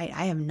like, you're right.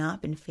 I have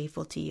not been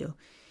faithful to you.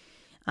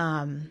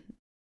 To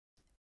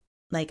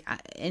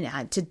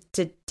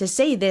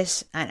say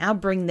this, and I'll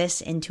bring this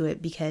into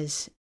it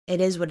because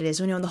it is what it is.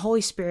 The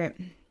Holy Spirit,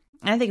 and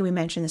I think we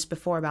mentioned this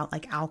before about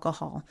like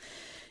alcohol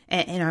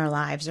in our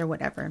lives or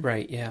whatever.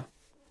 Right, yeah.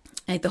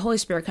 Like the Holy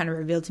Spirit kind of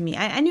revealed to me,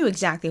 I knew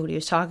exactly what he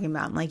was talking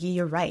about. I'm like,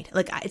 you're right.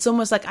 Like it's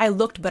almost like I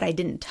looked but I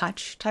didn't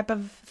touch type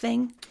of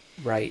thing.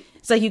 Right.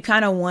 It's like you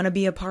kind of want to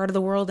be a part of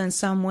the world in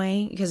some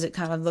way because it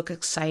kind of looks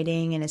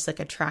exciting and it's like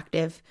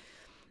attractive,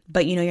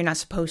 but you're not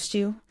supposed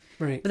to.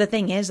 Right. But the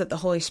thing is that the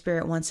Holy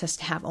Spirit wants us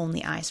to have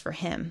only eyes for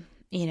him,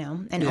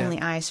 and only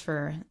eyes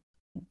for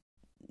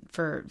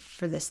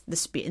this, the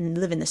spirit, and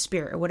live in the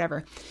Spirit or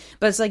whatever.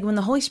 But it's like when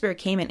the Holy Spirit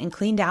came in and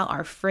cleaned out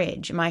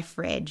my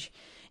fridge,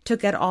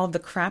 took out all the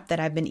crap that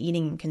I've been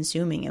eating and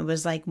consuming. It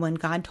was like when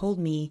God told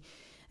me,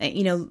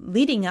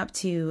 leading up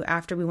to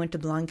after we went to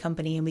Blind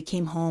Company and we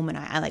came home and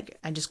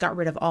I just got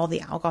rid of all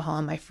the alcohol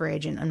in my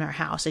fridge and in our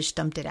house. I just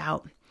dumped it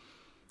out.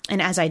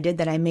 And as I did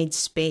that, I made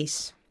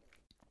space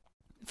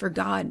for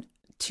God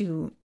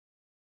to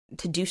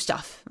do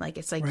stuff. Like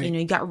it's like, right.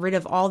 You got rid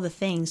of all the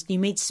things. You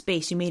made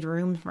space. You made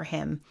room for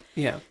him.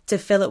 Yeah. To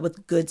fill it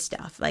with good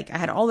stuff. Like I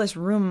had all this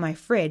room in my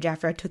fridge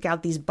after I took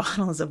out these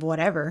bottles of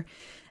whatever.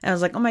 And I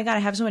was like, oh my God, I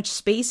have so much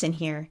space in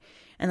here.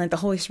 And like the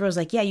Holy Spirit was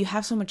like, yeah, you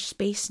have so much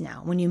space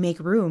now. When you make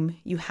room,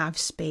 you have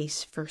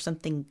space for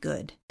something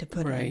good to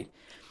put in.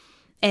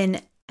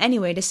 And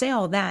anyway, to say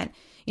all that,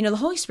 the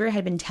Holy Spirit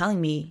had been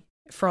telling me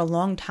for a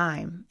long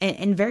time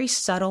in very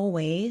subtle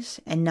ways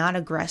and not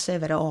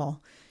aggressive at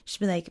all. Just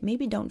be like,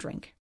 maybe don't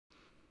drink.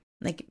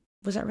 Like,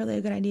 was that really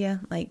a good idea?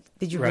 Like,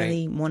 did you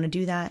really want to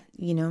do that?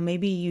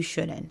 Maybe you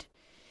shouldn't.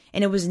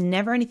 And it was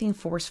never anything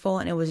forceful.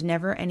 And it was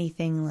never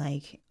anything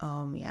like,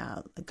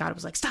 God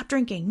was like, stop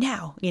drinking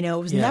now. It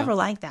was never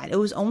like that. It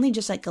was only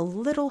just like a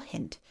little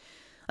hint,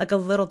 like a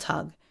little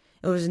tug.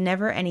 It was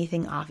never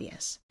anything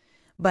obvious.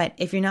 But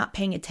if you're not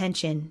paying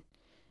attention,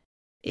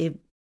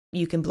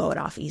 you can blow it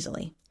off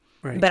easily.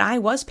 Right. But I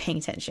was paying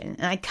attention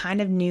and I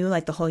kind of knew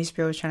like the Holy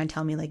Spirit was trying to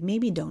tell me like,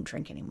 maybe don't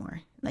drink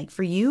anymore. Like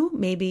for you,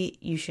 maybe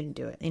you shouldn't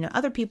do it.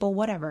 Other people,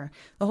 whatever.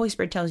 The Holy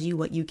Spirit tells you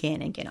what you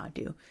can and cannot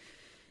do.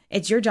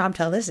 It's your job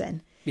to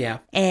listen. Yeah.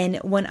 And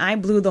when I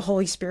blew the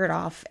Holy Spirit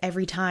off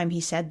every time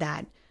he said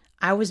that,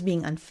 I was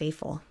being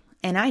unfaithful.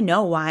 And I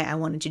know why I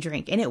wanted to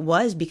drink. And it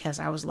was because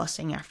I was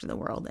lusting after the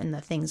world and the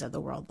things of the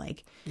world.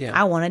 Like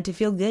I wanted to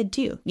feel good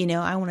too.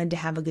 I wanted to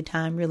have a good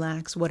time,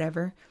 relax,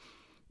 whatever.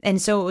 And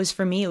so it was,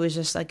 for me, it was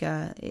just like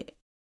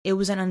it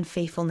was an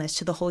unfaithfulness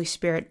to the Holy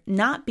Spirit,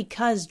 not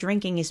because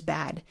drinking is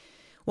bad.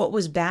 What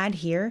was bad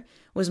here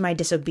was my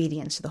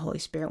disobedience to the Holy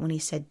Spirit when he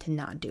said to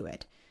not do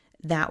it.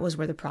 That was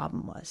where the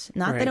problem was.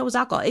 Not that it was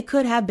alcohol. It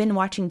could have been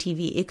watching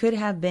TV. It could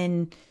have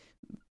been,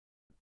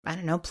 I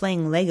don't know,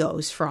 playing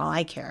Legos for all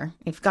I care.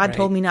 If God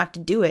told me not to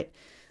do it,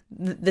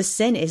 the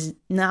sin is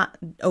not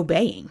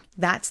obeying.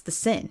 That's the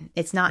sin.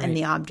 It's not in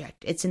the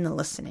object. It's in the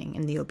listening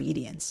and the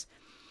obedience.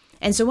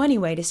 And so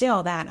anyway, to say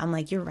all that, I'm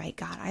like, you're right,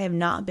 God. I have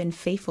not been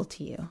faithful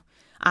to you.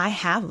 I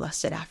have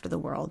lusted after the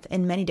world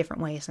in many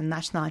different ways. And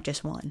that's not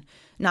just one.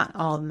 Not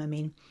all of them, I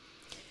mean.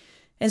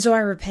 And so I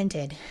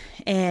repented.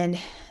 And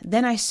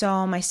then I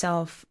saw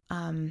myself,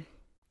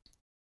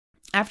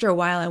 after a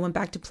while, I went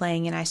back to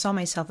playing and I saw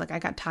myself, like I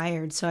got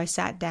tired. So I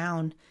sat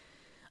down,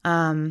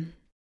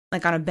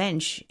 like on a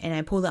bench, and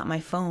I pulled out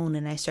my phone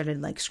and I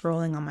started like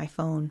scrolling on my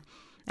phone.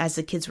 as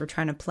the kids were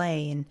trying to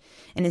play. And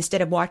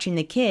instead of watching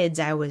the kids,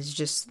 I was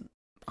just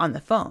on the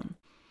phone.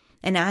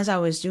 And as I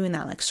was doing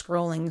that, like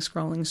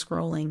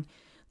scrolling,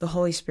 the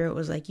Holy Spirit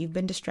was like, you've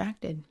been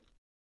distracted.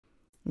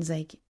 He's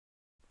like,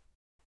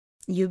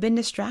 you've been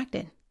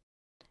distracted.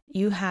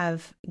 You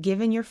have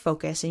given your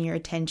focus and your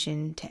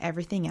attention to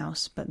everything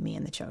else but me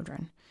and the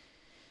children.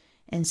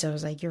 And so I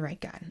was like, you're right,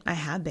 God. I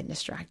have been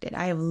distracted.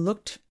 I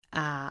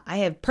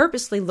have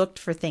purposely looked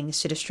for things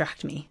to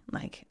distract me,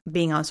 like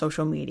being on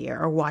social media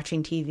or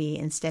watching TV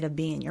instead of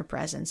being in your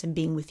presence and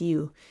being with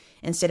you,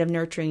 instead of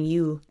nurturing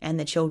you and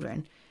the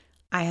children.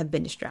 I have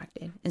been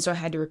distracted. And so I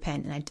had to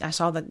repent. And I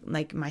saw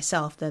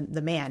myself,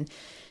 the man,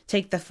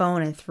 take the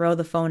phone and throw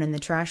the phone in the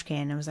trash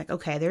can. And I was like,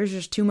 okay, there's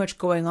just too much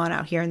going on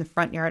out here in the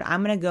front yard.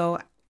 I'm going to go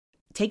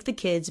take the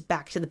kids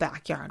back to the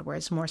backyard where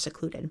it's more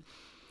secluded.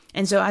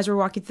 And so as we're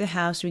walking through the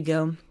house, we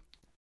go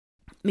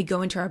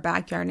into our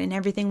backyard, and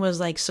everything was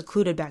like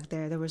secluded back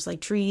there. There was like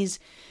trees,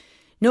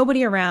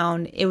 nobody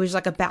around. It was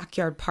like a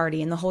backyard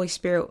party, and the Holy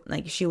Spirit,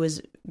 like she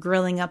was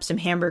grilling up some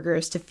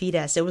hamburgers to feed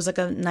us. It was like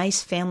a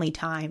nice family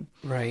time.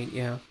 Right.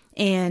 Yeah.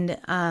 And,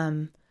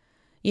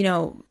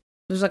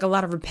 there's like a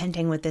lot of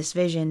repenting with this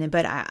vision.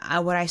 But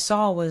what I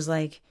saw was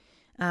like,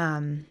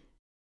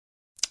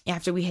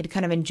 after we had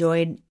kind of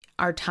enjoyed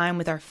our time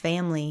with our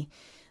family,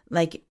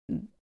 like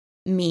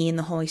me and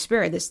the Holy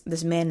Spirit,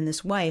 this man and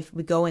this wife,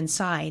 we go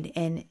inside,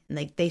 and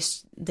like they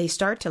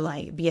start to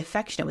like be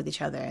affectionate with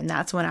each other. And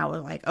that's when I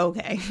was like,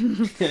 okay,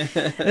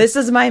 this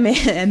is my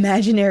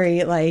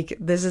imaginary, like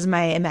this is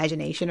my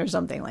imagination or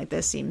something. Like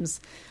this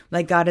seems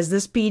like, God, is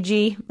this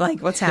PG?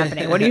 Like what's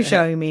happening? What are you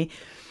showing me?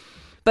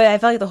 But I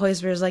felt like the Holy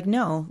Spirit was like,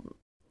 no,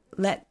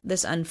 let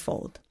this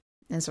unfold.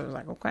 And so I was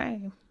like,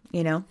 okay,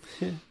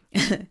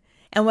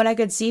 And what I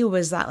could see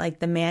was that like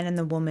the man and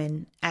the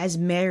woman, as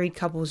married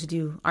couples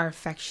do, are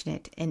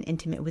affectionate and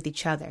intimate with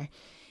each other.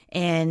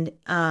 And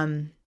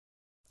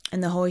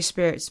the Holy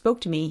Spirit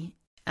spoke to me,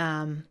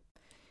 who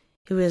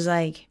was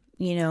like,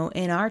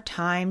 in our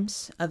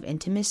times of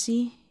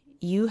intimacy,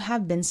 you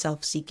have been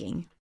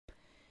self-seeking.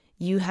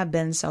 You have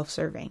been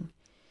self-serving.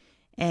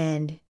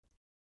 And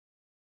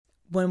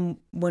when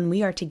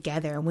we are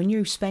together, when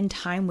you spend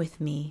time with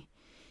me,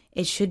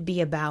 it should be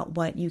about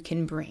what you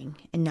can bring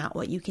and not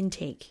what you can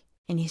take.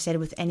 And he said,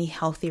 with any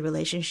healthy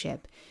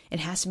relationship, it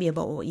has to be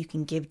about what you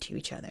can give to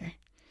each other.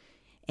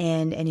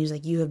 And he was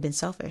like, you have been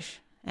selfish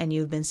and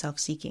you've been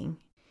self-seeking.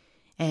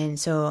 And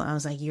so I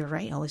was like, you're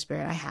right, Holy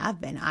Spirit, I have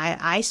been.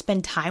 I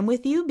spend time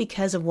with you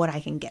because of what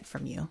I can get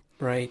from you.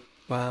 Right.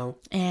 Wow.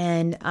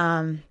 And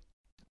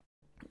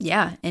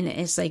yeah, and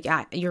it's like,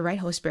 you're right,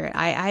 Holy Spirit.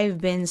 I've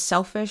been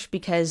selfish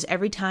because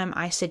every time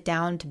I sit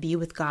down to be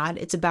with God,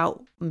 it's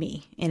about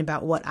me and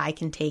about what I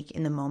can take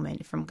in the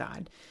moment from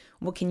God.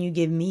 What can you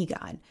give me,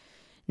 God?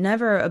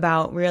 Never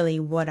about really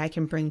what I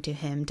can bring to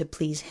him to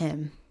please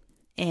him.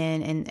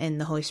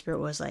 And the Holy Spirit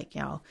was like,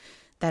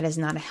 that is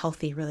not a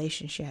healthy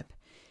relationship.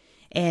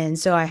 And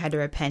so I had to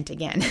repent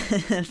again.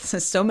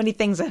 So many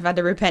things I've had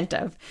to repent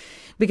of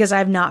because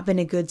I've not been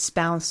a good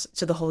spouse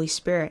to the Holy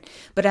Spirit.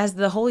 But as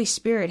the Holy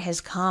Spirit has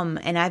come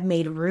and I've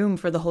made room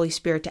for the Holy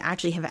Spirit to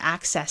actually have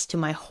access to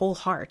my whole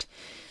heart,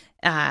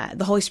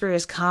 the Holy Spirit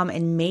has come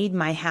and made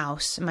my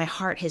house, my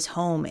heart, his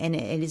home, and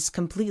it has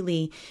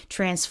completely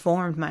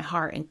transformed my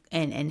heart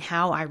and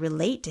how I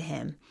relate to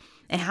him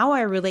and how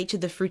I relate to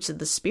the fruits of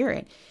the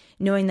Spirit,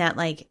 knowing that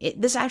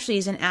this actually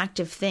is an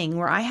active thing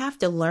where I have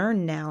to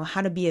learn now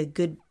how to be a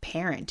good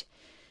parent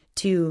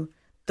to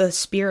the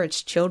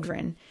Spirit's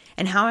children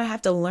and how I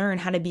have to learn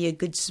how to be a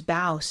good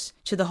spouse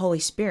to the Holy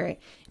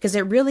Spirit, because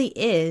it really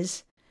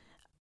is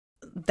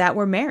that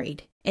we're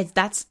married.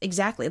 That's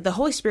exactly, the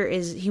Holy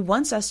Spirit he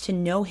wants us to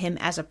know him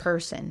as a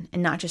person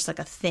and not just like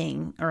a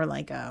thing or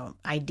like a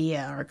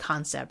idea or a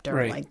concept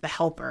or like the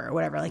helper or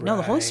whatever. No,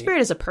 the Holy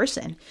Spirit is a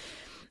person,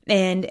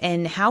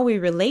 and how we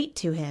relate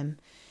to him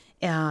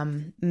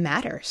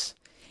matters.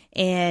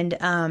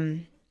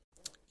 And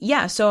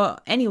so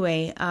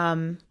anyway,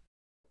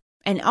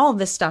 and all of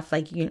this stuff,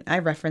 I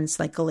reference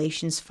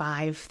Galatians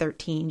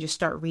 5:13, just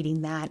start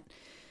reading that,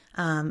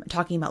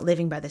 talking about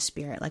living by the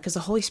Spirit, because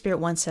the Holy Spirit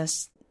wants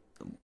us,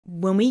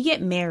 when we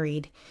get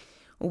married,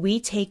 we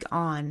take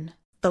on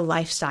the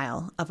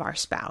lifestyle of our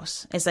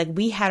spouse. It's like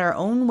we had our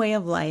own way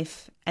of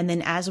life, and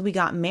then as we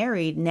got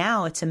married,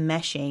 now it's a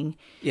meshing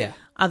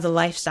of the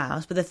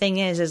lifestyles. But the thing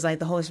is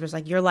the Holy Spirit's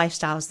like, your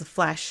lifestyle is the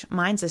flesh,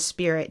 mine's the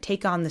Spirit.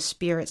 Take on the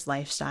Spirit's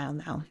lifestyle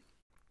now.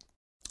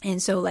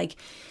 And so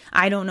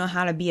I don't know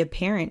how to be a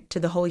parent to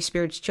the Holy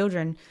Spirit's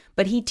children,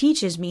 but he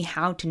teaches me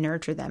how to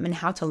nurture them and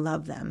how to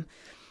love them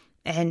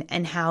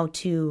and how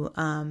to,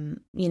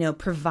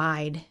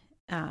 provide,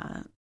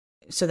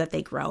 so that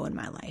they grow in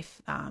my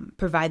life,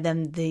 provide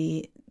them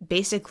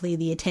basically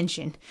the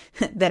attention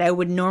that I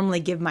would normally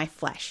give my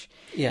flesh.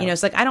 Yeah.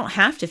 It's I don't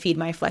have to feed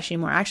my flesh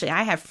anymore. Actually,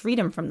 I have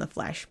freedom from the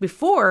flesh.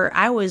 Before,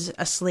 I was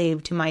a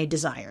slave to my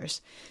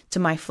desires, to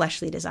my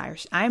fleshly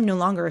desires. I am no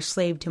longer a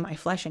slave to my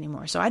flesh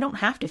anymore. So I don't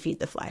have to feed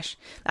the flesh.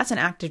 That's an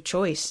active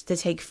choice to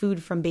take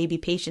food from baby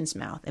Patient's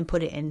mouth and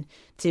put it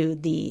into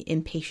the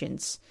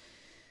impatience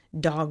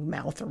dog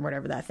mouth or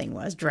whatever that thing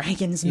was,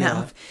 dragon's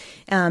mouth.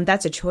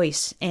 That's a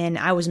choice. And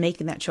I was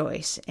making that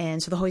choice.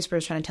 And so the Holy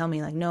Spirit's trying to tell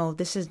me, like, no,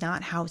 this is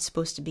not how it's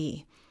supposed to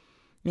be.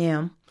 You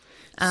know?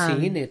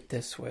 Seeing it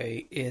this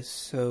way is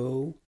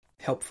so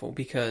helpful,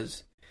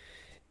 because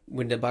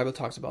when the Bible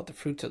talks about the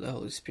fruits of the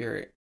Holy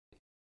Spirit,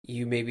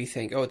 you maybe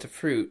think, oh, it's a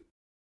fruit.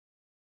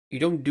 You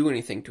don't do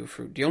anything to a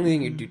fruit. The only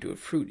thing you do to a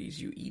fruit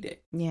is you eat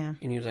it. Yeah.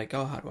 And you're like,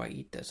 oh, how do I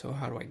eat this? Or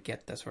how do I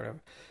get this? Or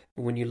whatever.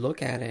 But when you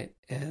look at it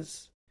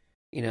as,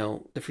 you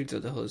know, the fruits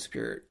of the Holy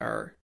Spirit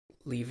are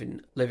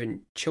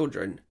living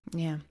children.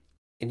 Yeah.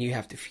 And you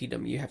have to feed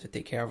them. You have to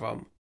take care of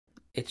them.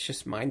 It's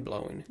just mind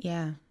blowing.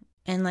 Yeah.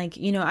 And like,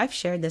 you know, I've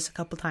shared this a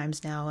couple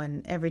times now,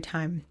 and every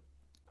time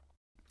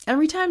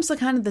it's like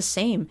kind of the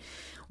same.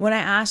 When I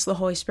ask the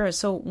Holy Spirit,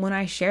 so when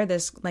I share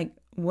this, like,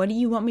 what do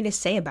you want me to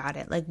say about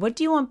it? Like, what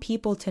do you want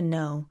people to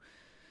know,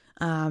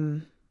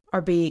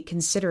 or be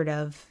considerate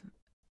of?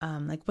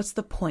 Like, what's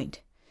the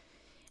point?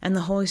 And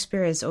the Holy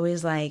Spirit is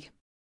always like,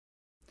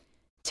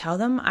 tell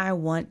them I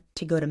want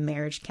to go to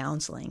marriage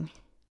counseling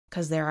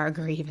because there are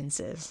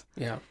grievances.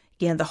 Yeah.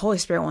 You know, the Holy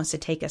Spirit wants to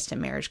take us to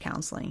marriage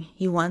counseling.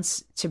 He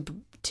wants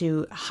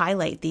to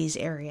highlight these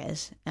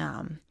areas,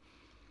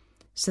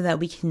 so that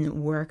we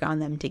can work on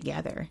them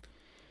together.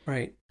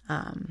 Right.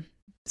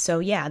 So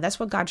yeah, that's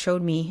what God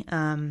showed me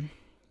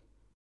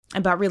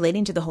about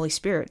relating to the Holy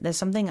Spirit. That's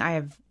something I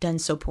have done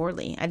so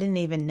poorly. I didn't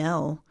even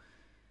know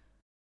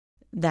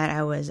that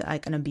I was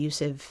like an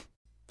abusive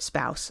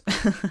spouse.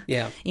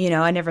 Yeah. You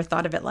know, I never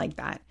thought of it like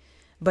that,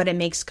 but it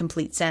makes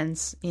complete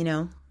sense, you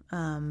know?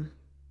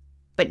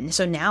 But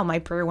so now my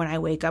prayer when I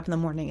wake up in the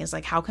morning is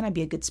like, how can I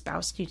be a good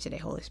spouse to you today,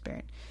 Holy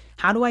Spirit?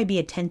 How do I be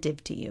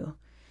attentive to you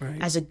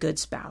as a good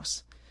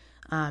spouse?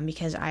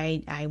 Because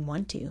I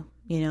want to,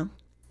 you know?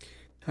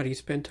 How do you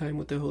spend time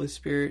with the Holy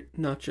Spirit?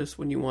 Not just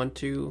when you want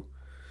to,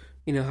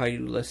 you know, how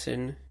you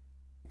listen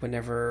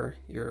whenever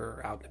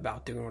you're out and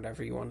about doing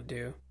whatever you want to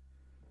do.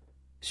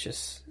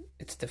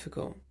 It's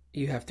difficult.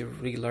 You have to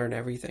relearn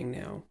everything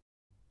now.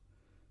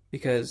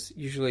 Because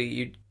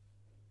usually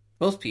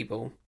most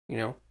people, you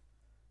know,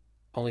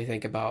 only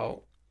think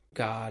about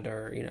God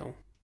or, you know,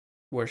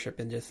 worship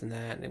and this and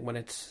that. And when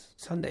it's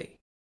Sunday,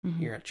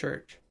 you're at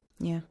church.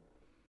 Yeah.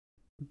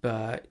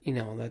 But, you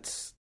know,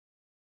 that's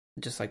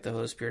just like the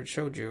Holy Spirit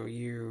showed you.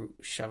 You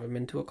shove him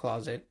into a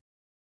closet,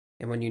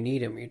 and when you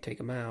need him, you take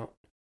him out.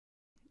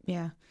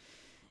 Yeah.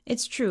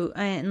 It's true.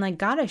 And like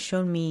God has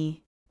shown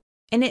me,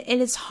 and it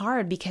is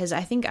hard because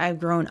I think I've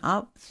grown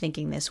up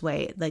thinking this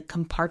way, like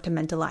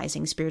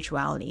compartmentalizing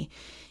spirituality.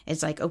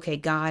 It's like, okay,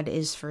 God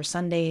is for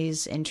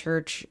Sundays in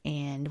church,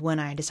 and when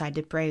I decide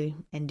to pray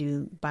and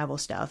do Bible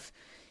stuff,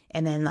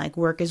 and then like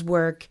work is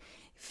work,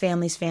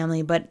 family's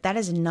family, but that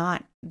is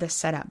not the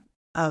setup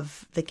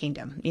of the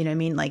kingdom. You know what I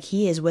mean? Like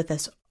he is with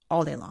us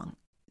all day long.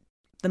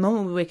 The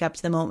moment we wake up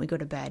to the moment we go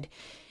to bed.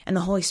 And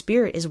the Holy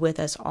Spirit is with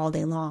us all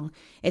day long.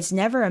 It's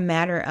never a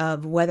matter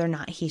of whether or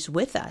not he's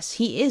with us.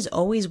 He is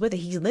always with us.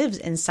 He lives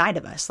inside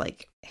of us.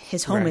 Like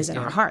his home is in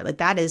our heart. Like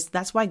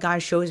that's why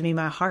God shows me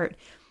my heart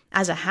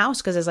as a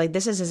house, because it's like,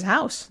 this is his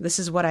house. This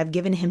is what I've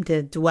given him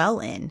to dwell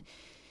in.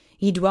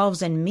 He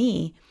dwells in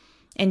me.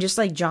 And just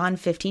like John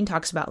 15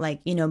 talks about,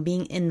 like, you know,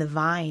 being in the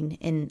vine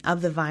and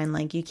of the vine,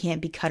 like you can't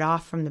be cut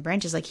off from the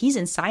branches. Like he's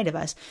inside of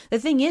us. The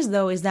thing is,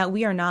 though, is that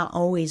we are not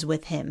always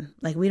with him.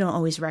 Like we don't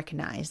always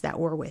recognize that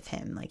we're with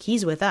him. Like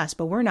he's with us,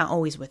 but we're not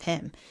always with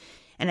him.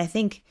 And I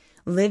think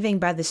living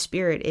by the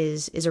Spirit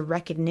is a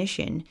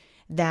recognition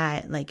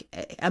that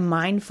like a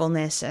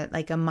mindfulness,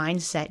 like a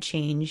mindset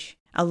change,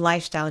 a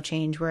lifestyle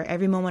change, where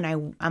every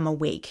moment I'm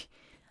awake,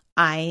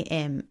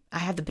 I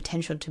have the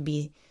potential to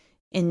be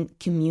in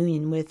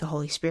communion with the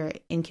Holy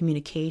Spirit, in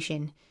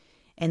communication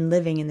and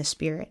living in the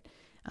Spirit.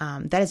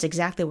 That is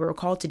exactly what we're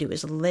called to do,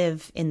 is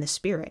live in the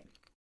Spirit.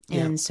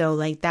 Yeah. And so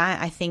like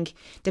that, I think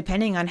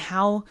depending on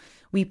how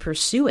we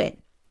pursue it,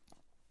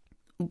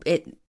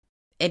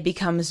 it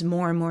becomes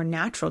more and more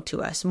natural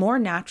to us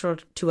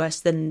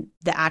than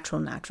the actual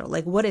natural.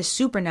 Like what is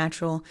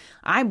supernatural,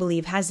 I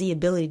believe, has the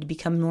ability to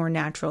become more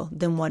natural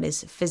than what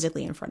is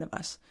physically in front of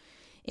us.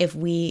 If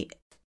we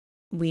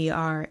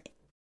are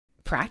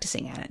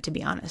practicing at it, to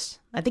be honest.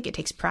 I think it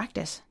takes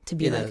practice to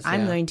be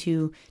I'm going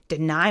to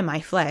deny my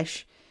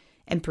flesh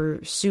and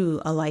pursue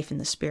a life in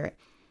the Spirit.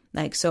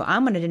 Like, so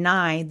I'm going to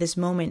deny this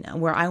moment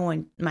where I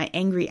want my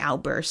angry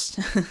outburst.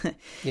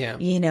 Yeah.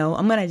 You know,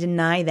 I'm going to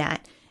deny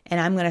that,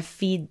 and I'm going to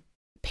feed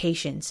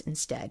patience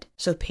instead,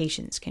 so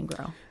patience can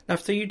grow.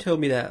 After you told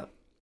me that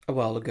a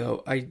while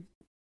ago, I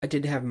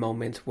did have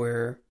moments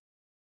where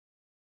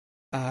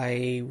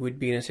I would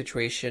be in a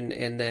situation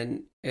and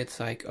then it's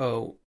like,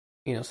 oh,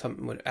 you know,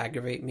 something would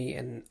aggravate me,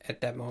 and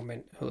at that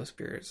moment, Holy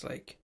Spirit's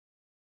like,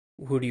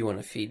 who do you want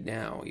to feed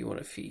now? You want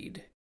to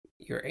feed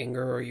your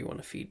anger, or you want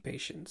to feed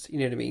patience? You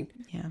know what I mean?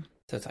 Yeah.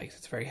 So it's like,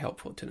 it's very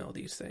helpful to know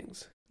these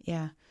things.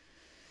 Yeah.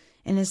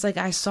 And it's like,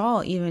 I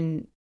saw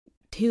even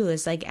too,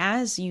 it's like,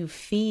 as you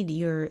feed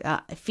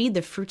feed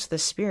the fruits of the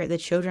Spirit, the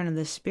children of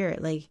the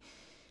Spirit, like,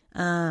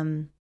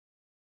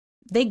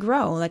 they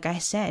grow. Like I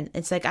said,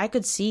 it's like I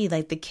could see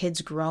like the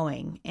kids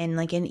growing and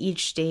like in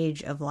each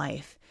stage of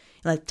life.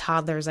 Like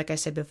toddlers, like I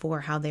said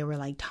before, how they were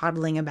like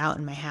toddling about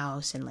in my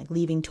house and like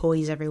leaving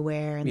toys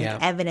everywhere and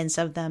like evidence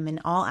of them in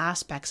all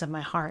aspects of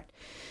my heart.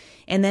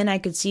 And then I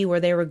could see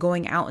where they were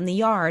going out in the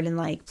yard and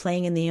like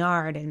playing in the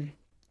yard. And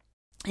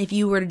if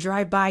you were to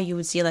drive by, you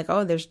would see like,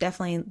 oh,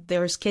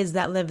 there's kids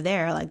that live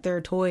there. Like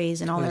their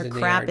toys and all their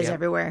crap is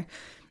everywhere.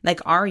 Like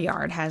our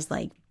yard has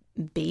like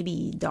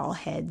baby doll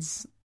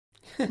heads,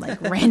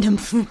 like random,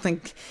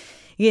 like,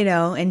 you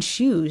know, and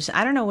shoes.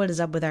 I don't know what is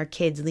up with our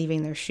kids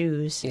leaving their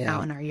shoes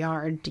out in our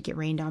yard to get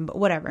rained on, but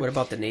whatever. What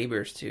about the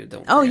neighbors too?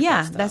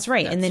 That's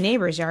right. In the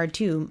neighbor's yard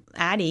too.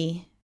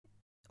 Addie,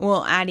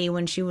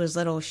 when she was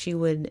little, she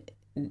would.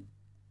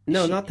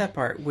 No, not that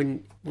part.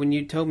 When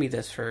you told me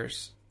this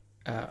first,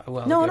 a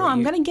while ago. No,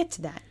 I'm gonna get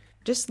to that.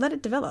 Just let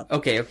it develop.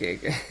 Okay.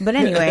 But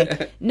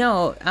anyway,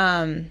 no.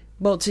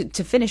 Well,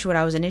 to finish what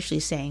I was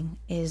initially saying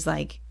is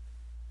like,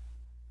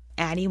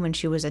 Addie, when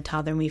she was a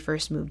toddler and we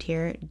first moved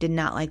here, did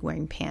not like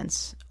wearing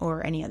pants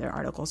or any other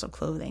articles of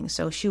clothing.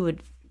 So she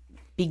would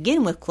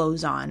begin with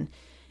clothes on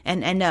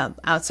and end up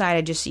outside.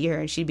 I'd just see her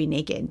and she'd be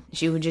naked.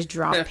 She would just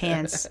drop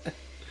pants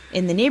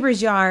in the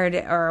neighbor's yard,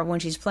 or when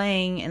she's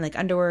playing, and like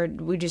underwear,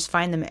 we just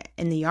find them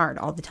in the yard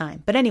all the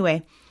time. But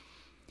anyway,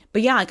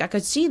 like I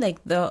could see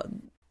like the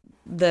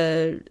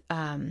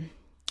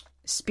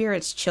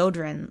spirit's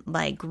children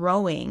like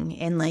growing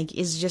and like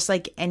is just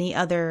like any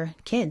other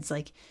kids.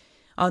 Like,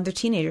 oh, they're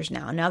teenagers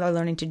now. Now they're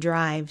learning to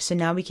drive. So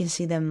now we can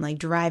see them like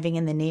driving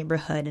in the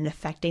neighborhood and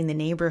affecting the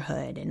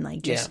neighborhood and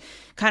like just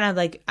kind of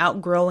like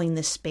outgrowing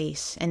the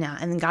space. And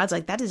then God's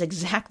like, that is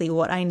exactly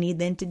what I need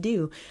them to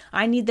do.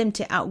 I need them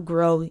to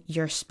outgrow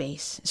your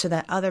space so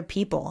that other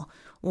people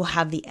will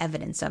have the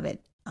evidence of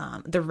it,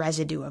 the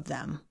residue of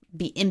them,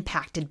 be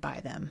impacted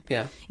by them.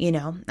 Yeah. You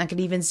know, I could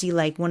even see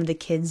like one of the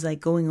kids like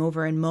going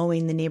over and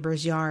mowing the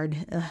neighbor's yard,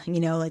 you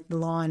know, like the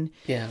lawn.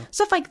 Yeah.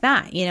 Stuff like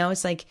that. You know,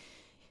 it's like,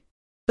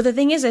 but the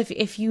thing is,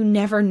 if you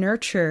never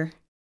nurture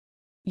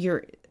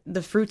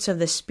the fruits of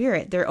the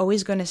spirit, they're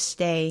always going to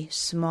stay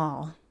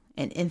small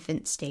and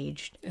infant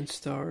staged and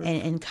starve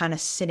and kind of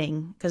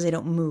sitting because they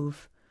don't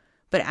move.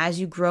 But as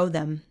you grow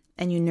them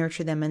and you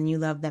nurture them and you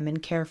love them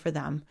and care for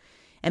them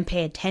and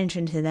pay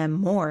attention to them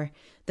more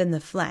than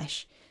the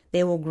flesh,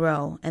 they will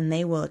grow and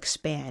they will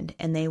expand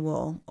and they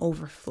will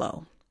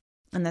overflow.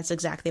 And that's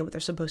exactly what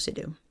they're supposed to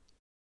do.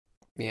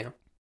 Yeah.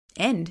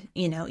 And,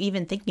 you know,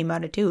 even thinking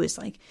about it too is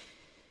like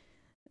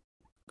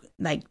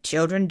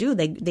children do,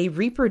 they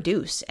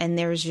reproduce and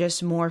there's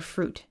just more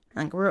fruit.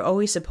 Like we're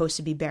always supposed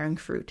to be bearing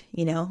fruit,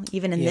 you know,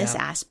 even in this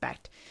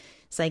aspect.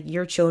 It's like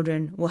your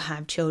children will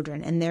have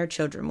children and their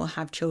children will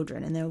have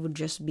children, and there would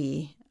just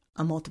be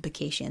a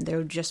multiplication. There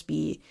would just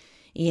be,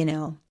 you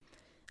know,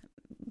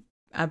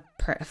 a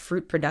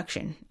fruit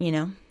production, you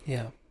know?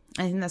 Yeah.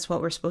 I think that's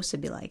what we're supposed to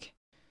be like.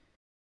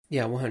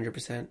 Yeah,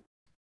 100%.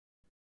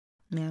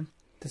 Yeah.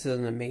 This is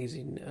an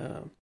amazing,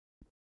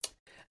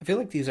 I feel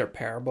like these are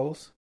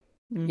parables.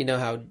 You know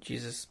how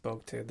Jesus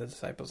spoke to the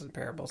disciples in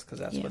parables because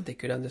that's what they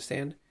could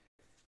understand.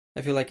 I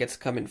feel like it's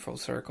coming full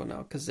circle now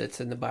because it's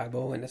in the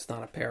Bible and it's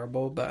not a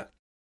parable, but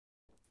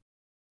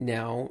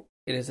now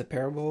it is a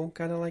parable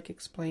kind of like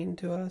explained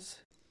to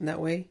us in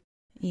that way.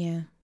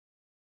 Yeah.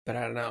 But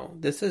I don't know.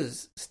 This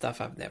is stuff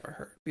I've never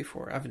heard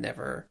before. I've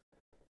never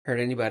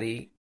heard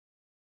anybody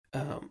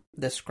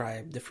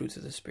describe the fruits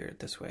of the Spirit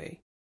this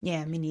way.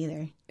 Yeah, me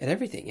neither. And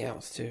everything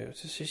else too.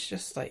 It's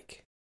just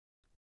like,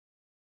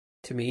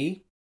 to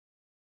me,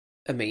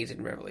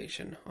 amazing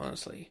revelation,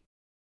 honestly.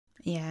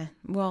 Yeah.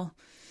 Well,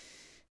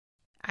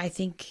 I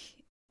think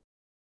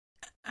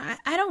I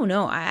don't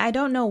know. I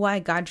don't know why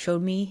God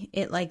showed me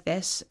it like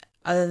this,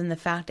 other than the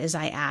fact is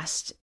I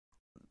asked,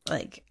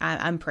 like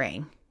I'm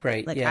praying.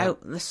 Right. Like yeah.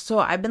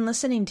 I've been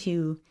listening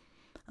to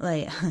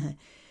like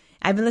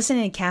I've been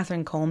listening to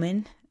Catherine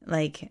Coleman.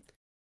 Like,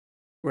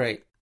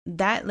 right.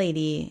 That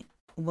lady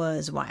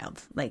was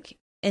wild. Like,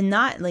 and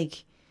not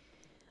like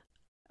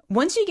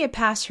once you get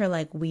past her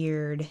like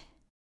weird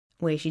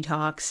way she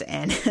talks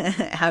and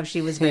how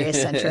she was very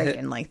eccentric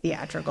and like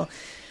theatrical.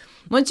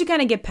 Once you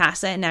kind of get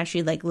past that and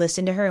actually like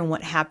listen to her and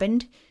what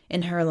happened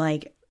in her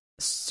like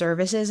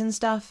services and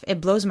stuff,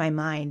 it blows my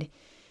mind.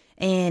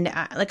 And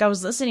I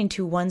was listening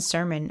to one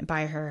sermon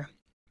by her,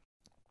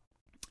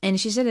 and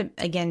she said it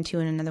again too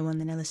in another one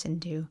that I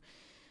listened to.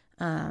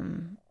 But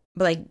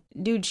like,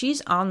 dude,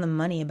 she's on the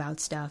money about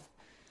stuff.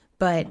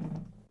 But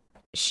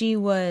she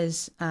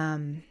was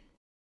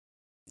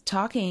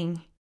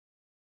talking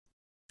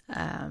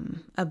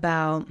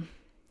about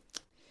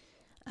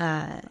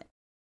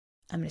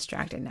I'm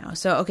distracted now.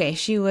 So okay,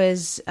 she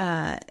was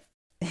I'll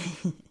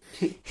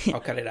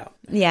cut it out.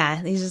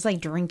 Yeah, he's just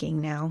like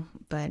drinking now,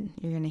 but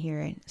you're gonna hear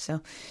it.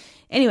 So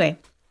anyway,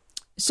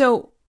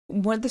 so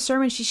what the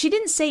sermon, she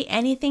didn't say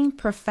anything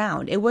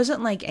profound. It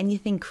wasn't like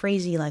anything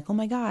crazy like, oh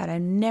my God, I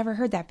never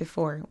heard that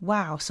before.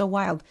 Wow, so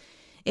wild.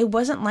 It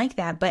wasn't like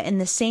that, but in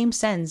the same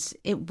sense,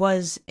 it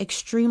was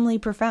extremely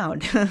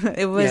profound.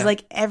 It was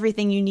like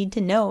everything you need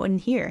to know and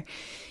hear.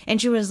 And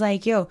she was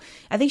like, yo,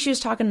 I think she was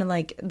talking to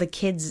like the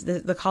kids,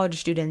 the college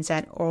students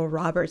at Oral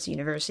Roberts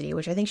University,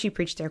 which I think she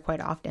preached there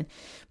quite often.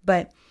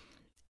 But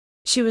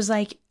she was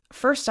like,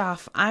 first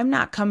off, I'm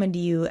not coming to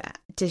you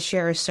to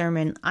share a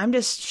sermon. I'm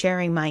just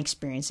sharing my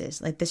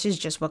experiences. Like, this is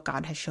just what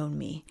God has shown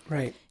me.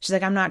 Right. She's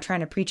like, I'm not trying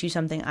to preach you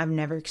something I've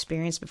never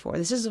experienced before.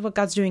 This is what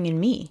God's doing in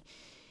me.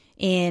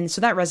 And so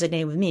that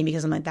resonated with me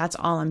because I'm like, that's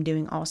all I'm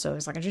doing also.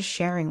 It's like, I'm just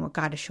sharing what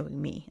God is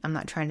showing me. I'm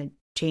not trying to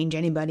change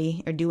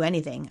anybody or do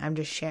anything. I'm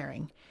just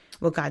sharing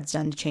what God's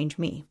done to change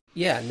me.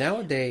 Yeah,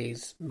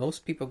 nowadays,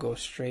 most people go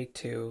straight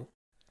to,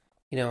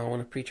 I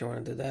want to preach, I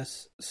want to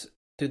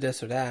do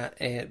this or that.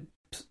 And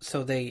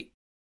so they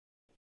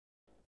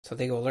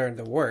go learn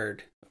the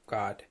word of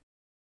God,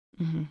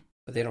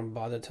 but they don't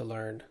bother to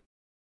learn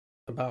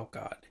about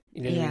God.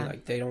 You know what I mean?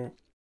 Like, they don't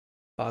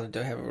bother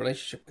to have a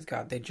relationship with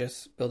God. They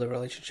just build a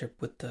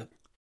relationship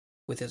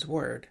with His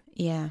Word.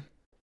 Yeah.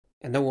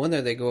 And no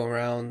wonder they go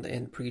around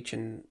and preach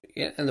and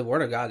the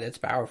Word of God. It's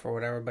powerful, or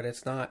whatever, but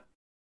it's not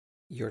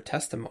your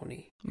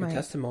testimony. Your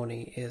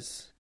testimony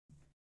is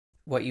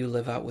what you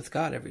live out with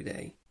God every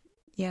day.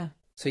 Yeah.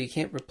 So you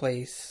can't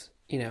replace,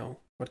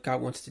 what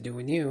God wants to do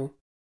in you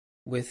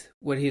with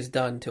what He's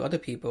done to other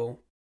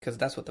people, because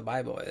that's what the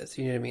Bible is.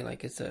 You know what I mean?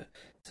 Like, it's an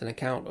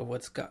account of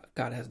what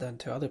God has done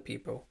to other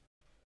people.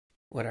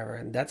 Whatever,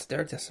 and that's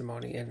their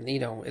testimony, and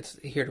it's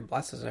here to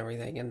bless us and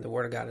everything, and the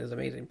Word of God is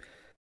amazing,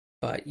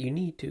 but you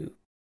need to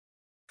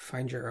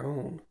find your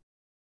own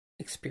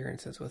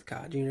experiences with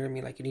God. You know what I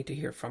mean? Like, you need to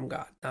hear from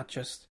God, not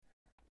just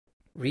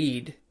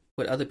read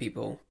what other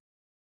people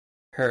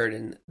heard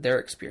in their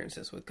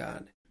experiences with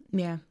God.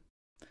 Yeah.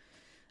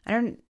 I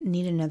don't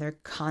need another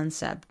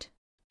concept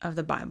of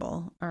the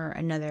Bible or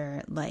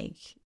another, like,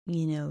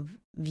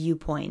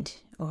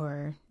 viewpoint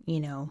or,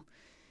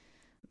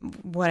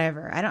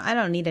 whatever. I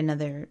don't need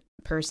another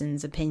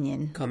person's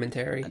opinion.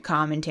 Commentary.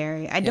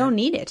 I don't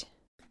need it.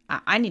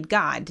 I need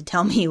God to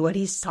tell me what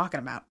He's talking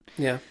about.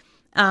 Yeah.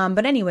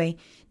 But anyway,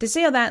 to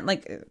say all that,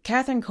 like,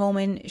 Catherine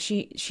Coleman,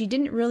 she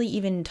didn't really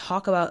even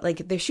talk about,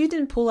 like, she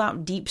didn't pull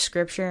out deep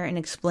scripture and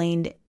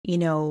explained,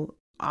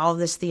 all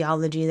this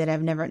theology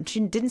that she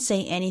didn't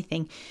say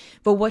anything.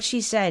 But what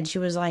she said, she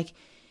was like,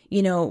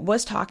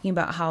 was talking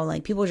about how,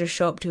 like, people just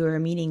show up to her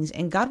meetings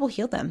and God will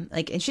heal them.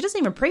 Like, and she doesn't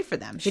even pray for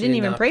them. She didn't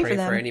even pray for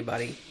them. For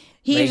anybody.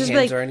 He just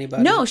be like,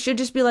 no, she'll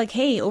just be like,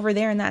 hey, over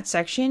there in that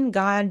section,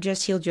 God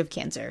just healed you of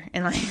cancer.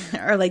 And like,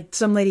 or like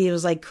some lady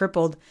was like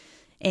crippled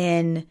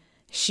and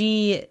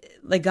she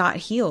like got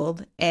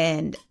healed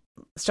and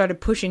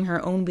started pushing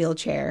her own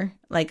wheelchair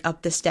like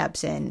up the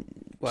steps, and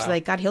she's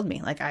like, God healed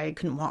me. Like, I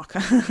couldn't walk,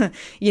 and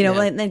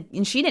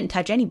she didn't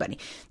touch anybody.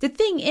 The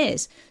thing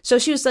is, so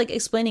she was like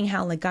explaining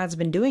how like God's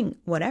been doing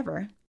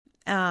whatever.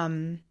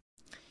 And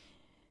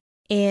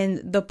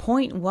the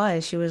point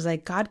was, she was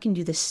like, God can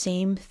do the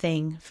same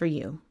thing for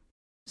you.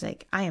 It's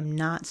like, I am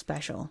not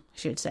special,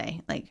 she would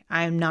say. Like,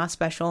 I am not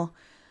special.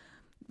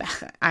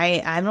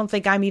 I don't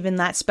think I'm even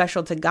that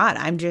special to God.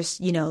 I'm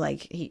just,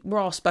 we're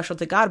all special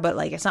to God, but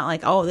like, it's not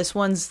like, oh, this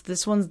one's the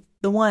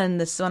one,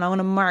 this one I want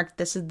to mark.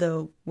 This is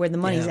where the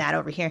money's at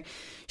over here.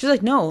 She's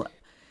like, no.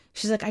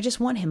 She's like, I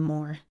just want Him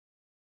more.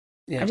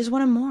 Yeah. I just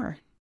want Him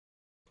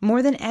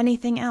more than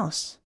anything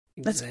else.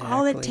 Exactly. That's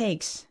all it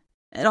takes.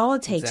 All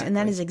it takes. Exactly. And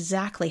that is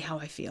exactly how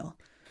I feel.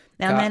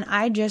 Now, man,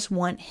 I just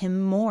want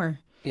Him more.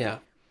 Yeah.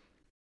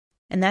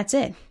 And that's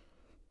it.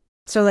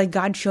 So, like,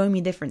 God's showing me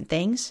different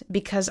things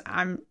because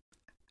I'm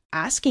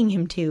asking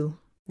Him to,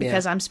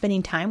 because I'm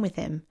spending time with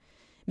Him,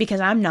 because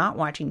I'm not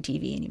watching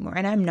TV anymore,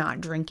 and I'm not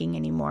drinking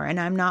anymore, and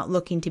I'm not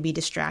looking to be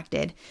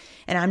distracted,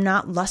 and I'm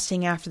not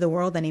lusting after the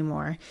world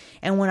anymore.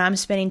 And when I'm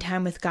spending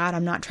time with God,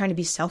 I'm not trying to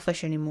be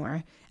selfish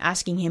anymore,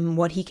 asking Him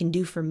what He can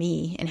do for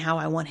me and how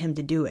I want Him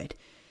to do it.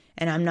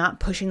 And I'm not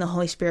pushing the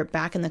Holy Spirit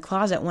back in the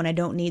closet when I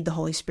don't need the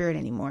Holy Spirit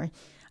anymore.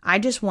 I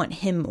just want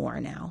Him more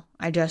now.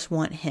 I just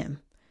want Him.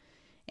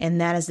 And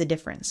that is the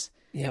difference.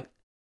 Yep.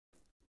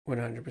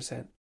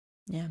 100%.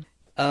 Yeah.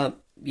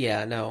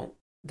 No,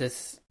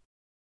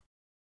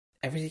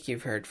 everything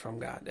you've heard from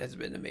God has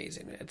been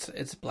amazing.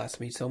 It's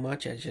blessed me so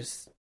much. I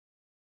don't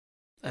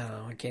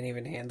know, I can't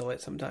even handle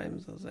it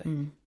sometimes. I was like,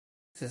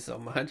 this is so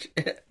much.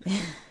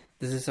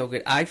 This is so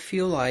good. I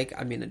feel like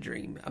I'm in a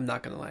dream. I'm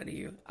not going to lie to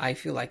you. I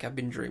feel like I've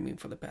been dreaming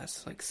for the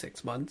past like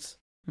 6 months.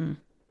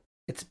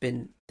 It's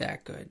been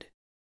that good.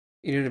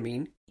 You know what I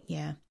mean?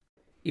 Yeah.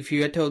 If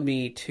you had told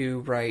me to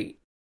write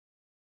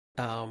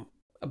a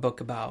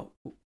book about,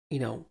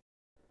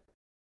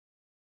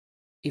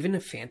 even a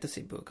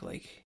fantasy book,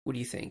 like, what do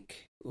you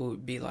think? It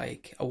would be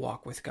like a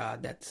walk with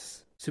God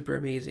that's super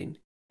amazing.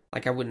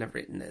 Like, I wouldn't have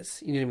written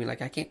this. You know what I mean?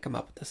 Like, I can't come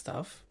up with this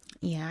stuff.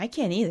 Yeah, I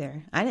can't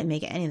either. I didn't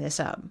make any of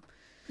this up.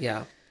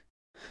 Yeah.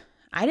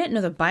 I didn't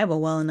know the Bible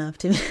well enough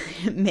to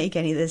make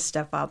any of this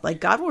stuff up. Like,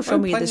 God will show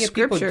me the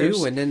scriptures. People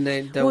do, and then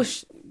they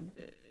don't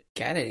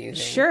get anything.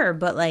 Sure,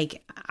 but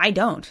like, I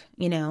don't,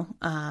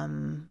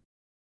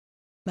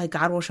 like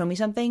God will show me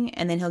something,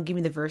 and then he'll give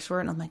me the verse for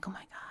it, and I'm like, oh my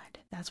God,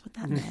 that's what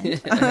that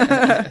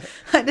meant.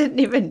 I didn't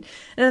even, and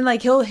then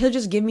like he'll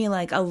just give me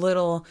like a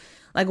little,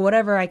 like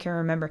whatever I can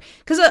remember.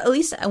 Because at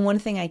least one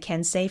thing I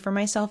can say for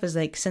myself is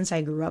like, since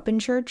I grew up in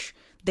church,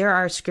 there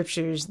are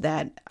scriptures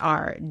that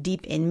are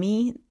deep in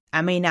me.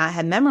 I may not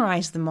have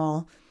memorized them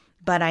all,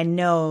 but I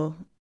know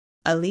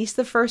at least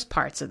the first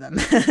parts of them.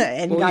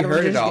 And well, God you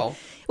heard it all.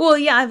 Well,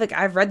 yeah,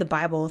 I've read the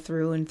Bible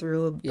through and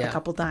through a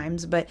couple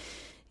times, but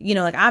you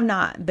know, like I've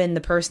not been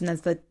the person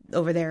that's like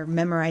over there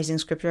memorizing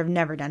scripture. I've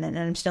never done it, and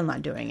I'm still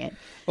not doing it.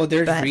 Well,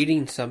 there's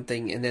reading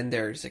something, and then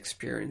there's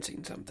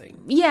experiencing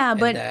something. Yeah,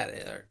 but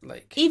that,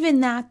 like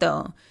even that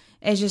though,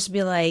 it's just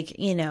be like,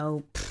 you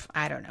know,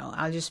 I don't know.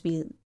 I'll just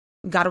be,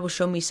 God will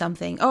show me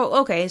something.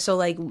 Oh, okay. So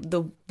like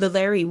the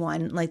Larry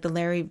one, like the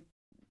Larry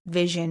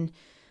vision,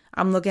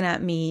 I'm looking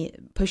at me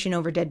pushing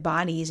over dead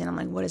bodies, and I'm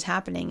like, what is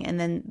happening? And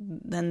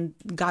then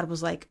God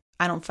was like,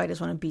 I don't fight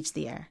as one who beats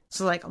the air.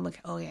 So like, I'm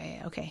like, oh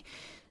yeah, okay.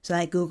 So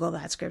I Google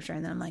that scripture,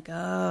 and then I'm like,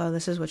 oh,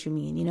 this is what you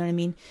mean. You know what I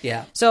mean?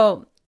 Yeah.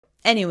 So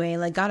anyway,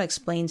 like God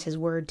explains his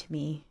word to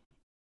me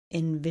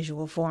in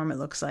visual form, it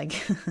looks like,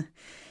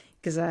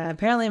 because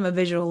apparently I'm a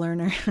visual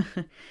learner.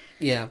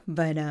 Yeah.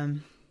 But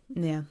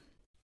yeah,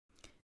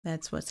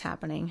 that's what's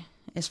happening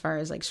as far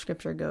as like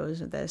scripture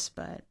goes with this.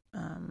 But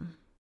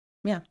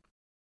yeah.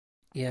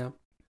 Yeah.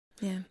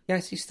 Yeah. Yeah, I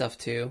see stuff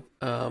too.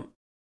 I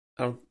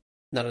don't,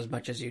 not as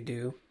much as you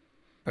do,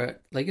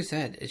 but like you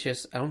said, it's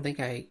just, I don't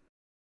think I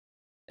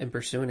am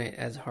pursuing it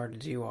as hard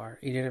as you are.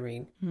 You know what I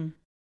mean?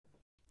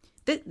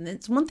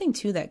 It's one thing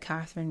too that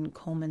Catherine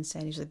Coleman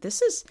said. He's like,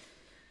 this is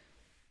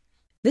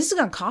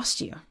going to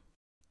cost you.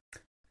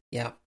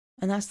 Yeah.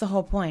 And that's the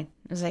whole point.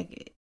 It's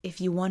like,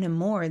 if you want him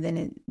more,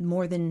 then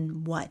more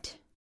than what?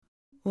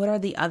 What are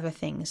the other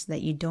things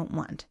that you don't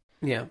want?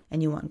 Yeah.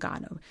 And you want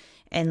God.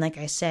 And like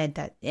I said,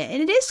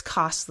 and it is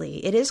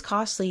costly. It is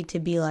costly to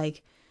be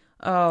like,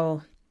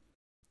 oh,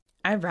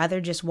 I'd rather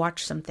just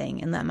watch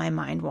something and let my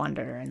mind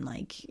wander and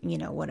like, you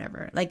know,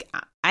 whatever. Like,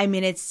 I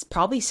mean, it's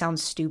probably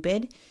sounds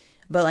stupid,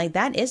 but like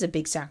that is a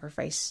big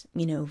sacrifice,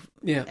 you know,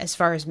 as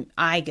far as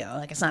I go.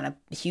 Like, it's not a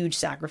huge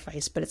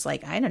sacrifice, but it's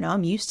like, I don't know,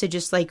 I'm used to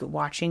just like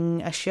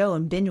watching a show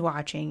and binge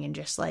watching and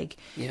just like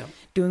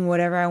doing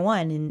whatever I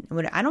want.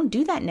 And I don't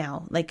do that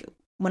now. Like,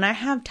 when I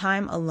have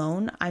time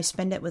alone, I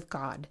spend it with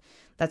God.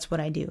 That's what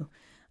I do.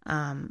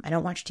 I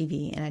don't watch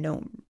TV, and I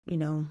don't, you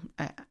know,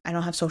 I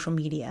don't have social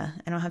media.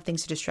 I don't have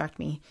things to distract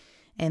me.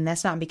 And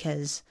that's not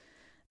because,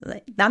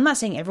 like, I'm not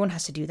saying everyone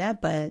has to do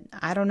that, but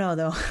I don't know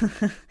though.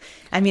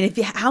 I mean,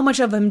 how much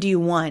of him do you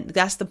want?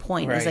 That's the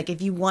point. Right. It's like,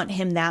 if you want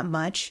him that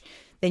much,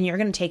 then you're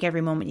going to take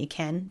every moment you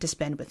can to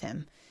spend with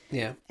him.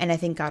 Yeah. And I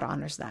think God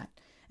honors that.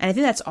 And I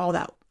think that's all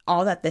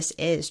that this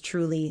is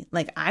truly.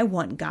 Like, I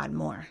want God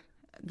more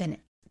than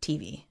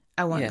TV.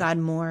 I want God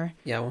more.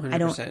 Yeah, 100%. I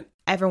don't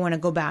ever want to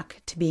go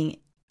back to being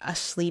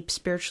asleep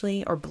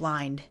spiritually or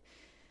blind.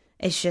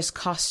 It just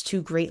costs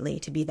too greatly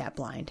to be that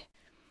blind.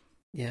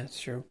 Yeah,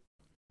 it's true.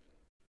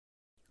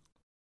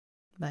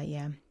 But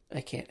yeah.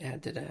 I can't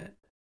add to that.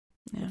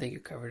 Yeah. I think you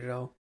covered it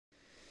all.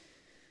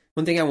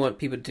 One thing I want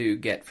people to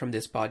get from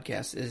this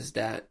podcast is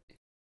that,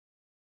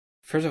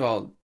 first of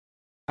all,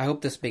 I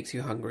hope this makes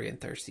you hungry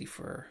and thirsty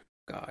for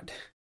God.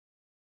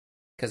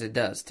 Because it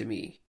does to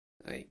me.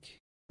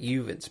 Like,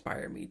 you've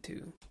inspired me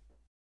to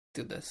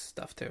do this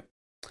stuff too.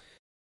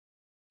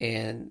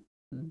 And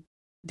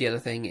the other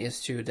thing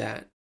is too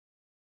that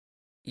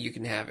you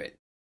can have it.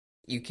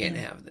 You can't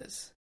have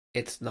this.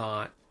 It's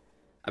not.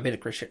 I've been a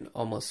Christian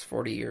almost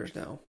 40 years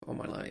now, all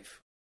my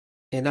life.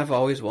 And I've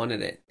always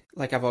wanted it.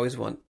 Like, I've always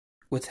wanted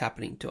what's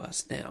happening to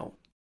us now.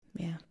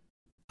 Yeah.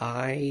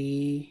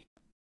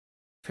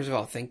 First of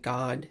all, thank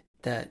God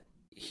that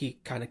he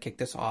kind of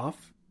kicked us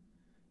off.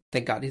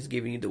 Thank God he's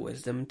giving you the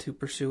wisdom to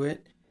pursue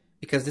it.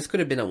 Because this could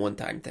have been a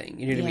one-time thing.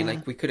 You know what I mean?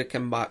 Like, we could have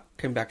come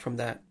back from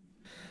that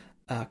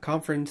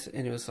conference,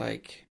 and it was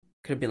like,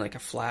 could have been like a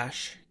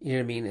flash. You know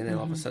what I mean? And then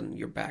all of a sudden,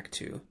 you're back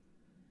to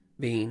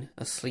being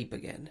asleep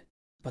again.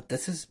 But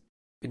this has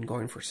been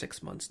going for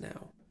 6 months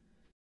now.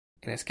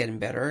 And it's getting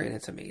better, and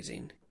it's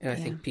amazing. And I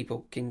think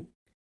people can,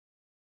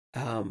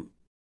 I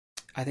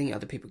think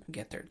other people can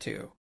get there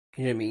too.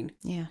 You know what I mean?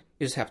 Yeah.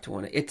 You just have to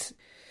want it.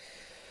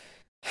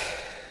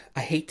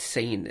 I hate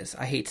saying this.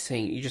 I hate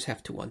saying you just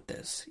have to want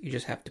this. You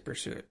just have to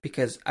pursue it.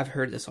 Because I've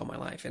heard this all my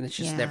life, and it's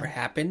just never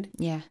happened.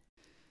 Yeah.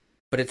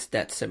 But it's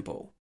that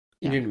simple.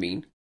 You know what I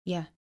mean?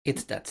 Yeah.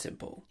 It's that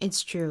simple.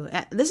 It's true.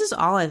 This is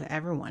all I've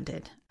ever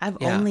wanted. I've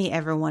only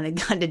ever wanted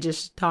God to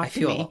just talk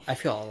to me. I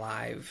feel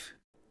alive.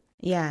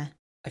 Yeah.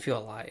 I feel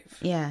alive.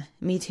 Yeah,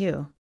 me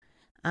too.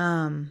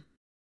 And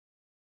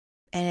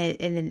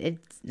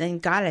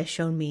God has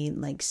shown me,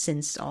 like,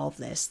 since all of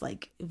this,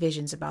 like,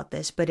 visions about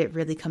this, but it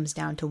really comes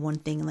down to one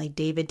thing. Like,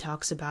 David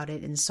talks about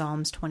it in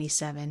Psalms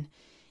 27:8.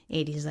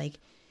 He's like,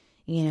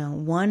 you know,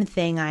 one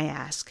thing I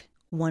ask,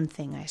 one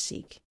thing I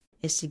seek,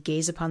 is to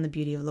gaze upon the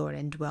beauty of the Lord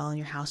and dwell in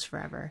your house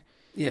forever.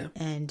 Yeah.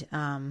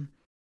 And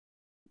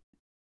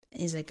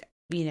he's like,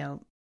 you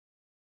know,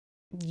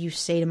 you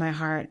say to my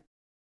heart,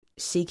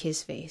 seek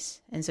his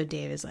face. And so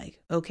David's like,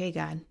 okay,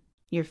 God,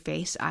 your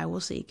face I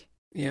will seek.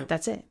 Yeah.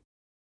 That's it.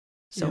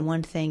 So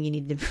one thing you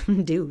need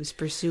to do is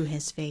pursue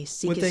his face,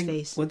 seek his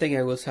face. One thing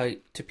I will tell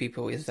to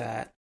people is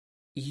that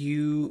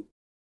you,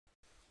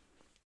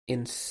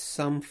 in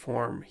some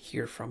form,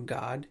 hear from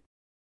God.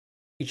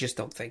 You just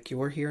don't think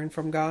you are hearing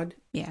from God.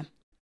 Yeah.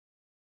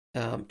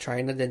 Try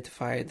and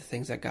identify the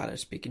things that God is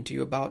speaking to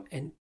you about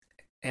and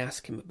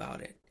ask him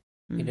about it.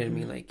 You know what I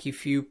mean? Like,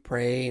 if you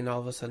pray and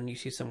all of a sudden you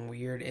see some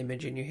weird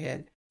image in your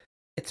head,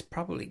 it's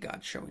probably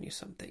God showing you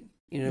something.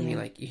 You know what I mean?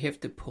 Like, you have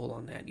to pull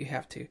on that. You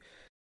have to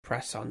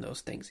press on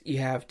those things. You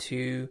have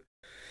to,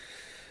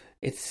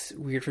 it's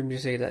weird for me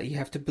to say that, you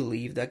have to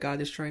believe that God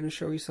is trying to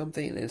show you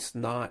something, and it's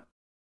not,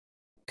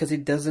 because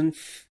it doesn't,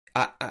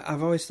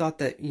 I've always thought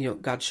that, you know,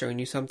 God's showing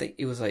you something,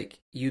 it was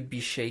like, you'd be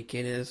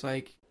shaken, it's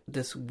like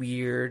this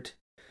weird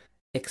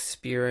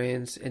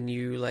experience, and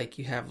you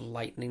have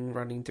lightning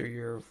running through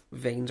your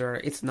veins, or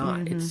it's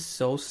not, it's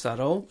so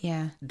subtle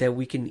that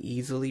we can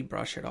easily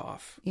brush it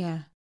off. Yeah.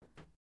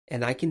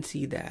 And I can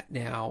see that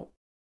now,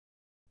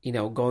 you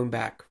know, going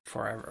back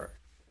forever.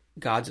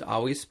 God's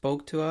always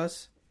spoke to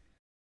us.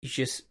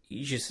 You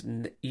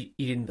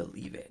didn't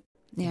believe it.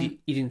 Yeah.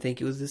 You didn't think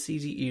it was this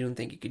easy. You didn't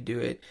think you could do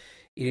it.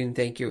 You didn't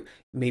think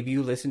maybe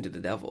you listened to the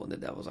devil, and the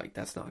devil's like,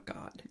 that's not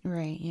God.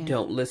 Right, yeah.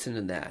 Don't listen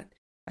to that.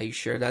 Are you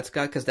sure that's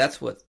God? Because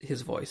that's what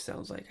his voice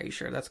sounds like. Are you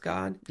sure that's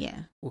God?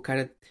 Yeah. What kind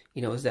of,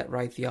 you know, is that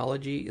right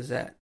theology? Is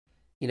that,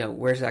 you know,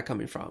 where's that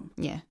coming from?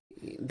 Yeah.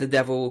 The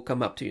devil will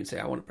come up to you and say,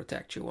 I want to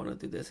protect you, I want to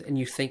do this. And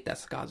you think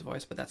that's God's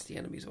voice, but that's the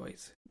enemy's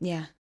voice.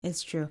 Yeah,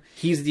 it's true.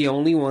 He's the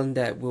only one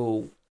that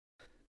will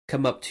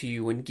come up to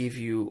you and give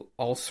you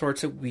all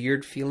sorts of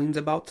weird feelings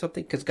about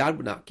something, because God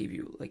would not give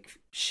you like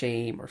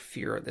shame or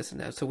fear or this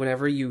and that. So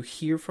whenever you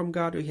hear from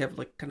God, or you have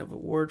like kind of a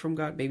word from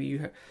God, maybe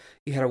you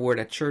had a word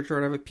at church or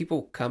whatever,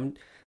 people come,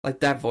 like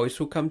that voice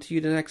will come to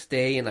you the next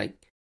day and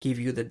like give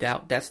you the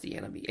doubt. That's the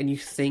enemy. And you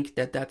think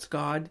that that's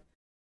God,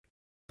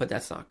 but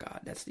that's not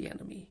God. That's the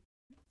enemy.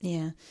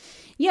 Yeah.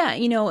 Yeah,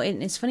 you know,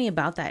 and it's funny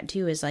about that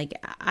too, is like,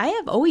 I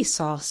have always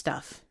saw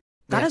stuff.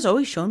 God has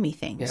always shown me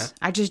things. Yeah.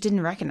 I just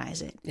didn't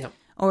recognize it. Yeah.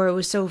 Or it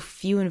was so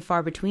few and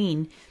far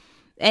between.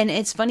 And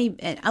it's funny,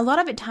 a lot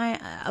of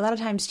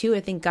times too, I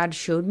think God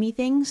showed me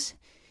things.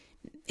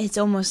 It's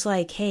almost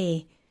like,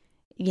 hey,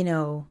 you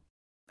know,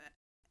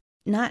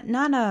 not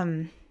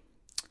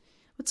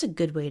what's a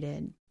good way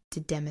to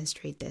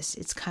demonstrate this?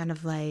 It's kind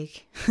of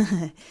like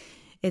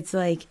it's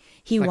like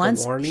he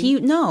wants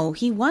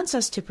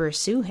us to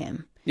pursue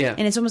him. Yeah.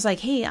 And it's almost like,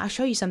 hey, I'll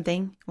show you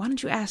something. Why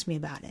don't you ask me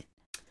about it?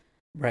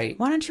 Right.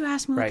 Why don't you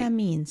ask me what that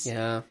means?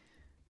 Yeah.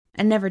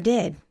 I never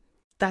did.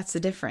 That's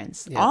the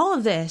difference. Yeah. All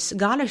of this,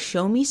 God has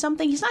shown me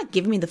something. He's not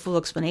giving me the full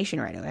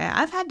explanation right away.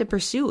 I've had to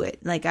pursue it.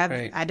 Like,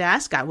 I've had to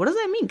ask God, what does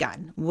that mean,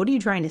 God? What are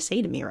you trying to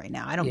say to me right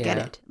now? I don't get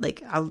it.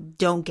 Like, I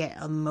don't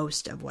get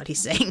most of what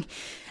he's saying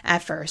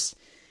at first.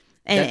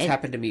 And that's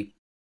happened to me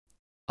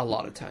a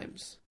lot of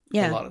times.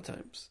 Yeah. A lot of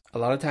times. A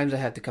lot of times I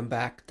had to come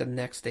back the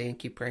next day and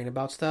keep praying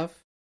about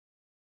stuff.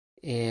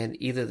 And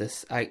either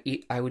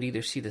I would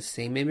either see the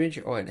same image,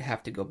 or I'd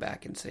have to go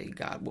back and say,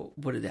 God,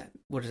 what does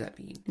that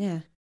mean? Yeah.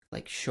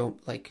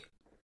 Like,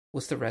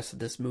 what's the rest of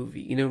this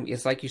movie? You know,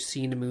 it's like you're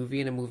seeing a movie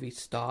and a movie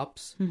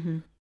stops. Mm-hmm.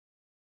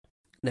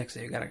 Next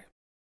day you gotta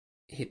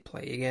hit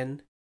play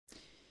again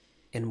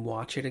and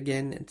watch it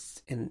again.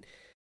 And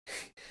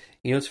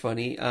you know, it's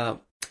funny,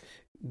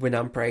 when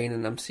I'm praying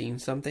and I'm seeing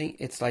something,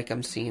 it's like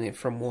I'm seeing it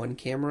from one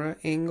camera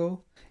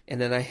angle,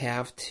 and then I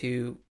have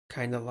to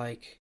kind of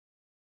like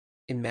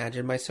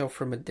imagine myself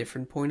from a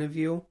different point of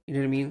view. You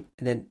know what I mean?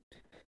 And then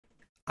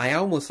I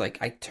almost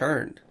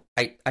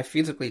I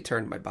physically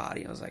turned my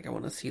body. I was like, I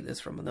want to see this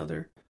from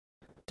another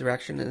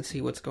direction and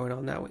see what's going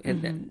on that way.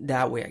 And then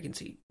that way I can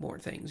see more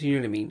things. You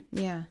know what I mean?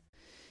 Yeah.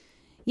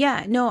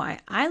 Yeah. No,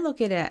 I look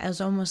at it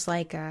as almost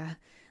like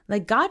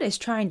God is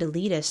trying to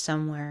lead us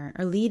somewhere,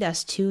 or lead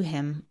us to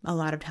him a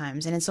lot of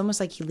times. And it's almost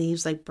like he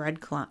leaves like bread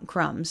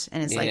crumbs.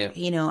 And it's like,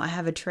 you know, I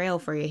have a trail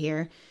for you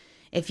here.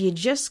 If you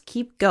just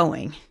keep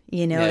going,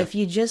 you know, if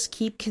you just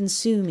keep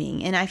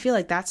consuming. And I feel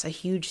like that's a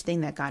huge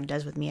thing that God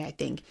does with me, I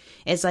think.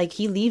 It's like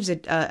he leaves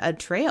a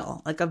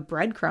trail, like of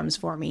breadcrumbs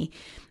for me.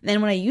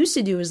 And what I used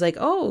to do is like,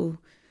 oh,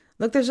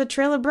 look, there's a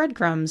trail of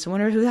breadcrumbs. I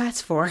wonder who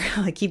that's for.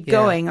 Like, keep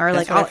going. Or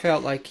that's what I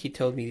felt like he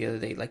told me the other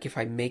day. Like, if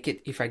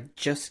I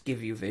just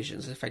give you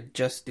visions, if I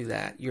just do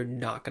that, you're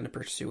not going to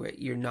pursue it.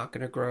 You're not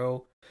going to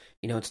grow.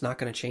 You know, it's not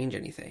going to change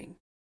anything.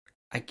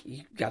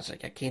 God's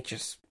like, I can't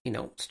just, you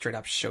know, straight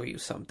up show you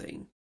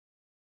something.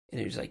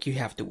 And he's like, you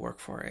have to work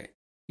for it.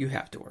 You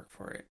have to work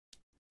for it.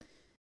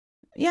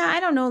 Yeah, I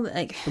don't know.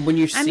 Like, and when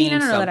you're seeing something, you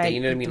know what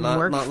I mean?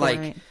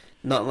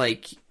 Not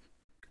like,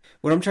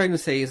 what I'm trying to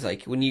say is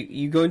like, when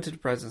you go into the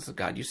presence of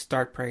God, you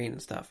start praying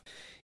and stuff.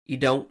 You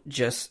don't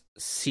just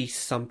see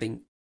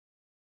something.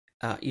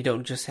 You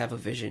don't just have a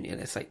vision and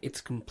it's like, it's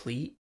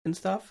complete and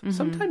stuff. Mm-hmm.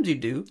 Sometimes you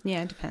do.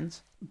 Yeah, it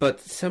depends. But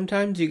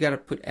sometimes you got to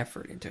put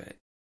effort into it.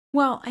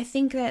 Well, I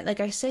think that,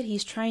 like I said,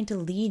 he's trying to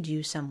lead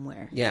you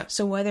somewhere. Yeah.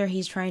 So whether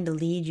he's trying to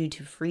lead you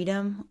to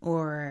freedom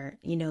or,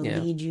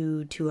 lead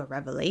you to a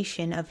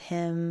revelation of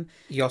him.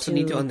 You also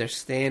need to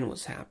understand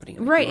what's happening.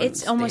 Like, right.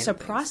 It's almost a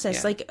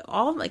process. Yeah.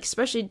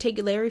 Especially take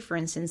Larry, for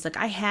instance. Like,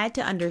 I had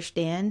to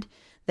understand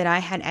that I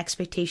had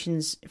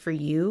expectations for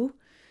you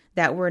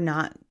that were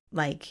not,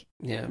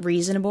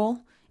 reasonable,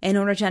 in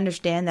order to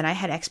understand that I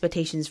had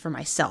expectations for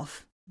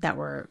myself that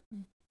were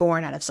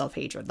born out of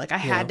self-hatred. Like, I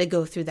had to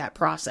go through that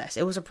process.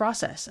 It was a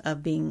process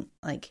of being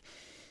like,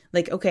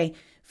 okay,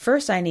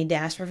 first I need to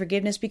ask for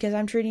forgiveness because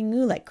I'm treating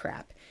you like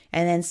crap.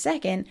 And then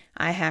second,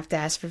 I have to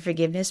ask for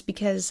forgiveness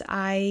because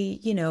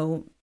I,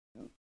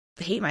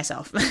 hate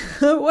myself.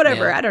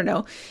 Whatever. Yeah. I don't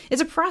know.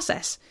 It's a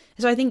process.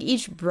 So I think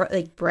each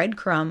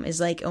breadcrumb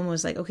is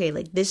almost okay,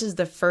 this is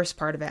the first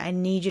part of it. I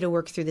need you to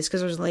work through this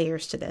because there's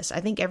layers to this. I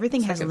think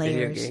everything has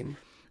layers. Video game.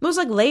 It was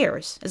like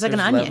layers. It's like an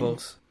onion.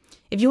 Levels.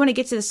 If you want to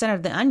get to the center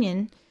of the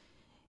onion,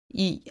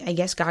 I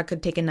guess God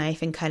could take a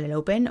knife and cut it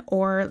open,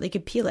 or they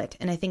could peel it.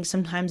 And I think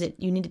sometimes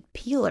you need to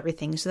peel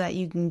everything so that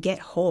you can get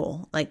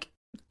whole,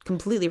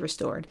 completely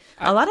restored.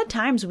 A lot of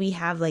times we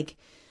have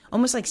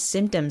almost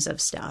symptoms of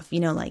stuff,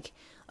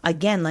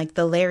 again,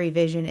 the Larry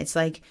vision. It's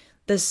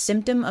the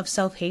symptom of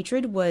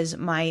self-hatred was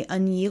my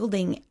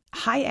unyielding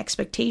high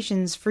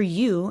expectations for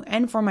you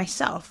and for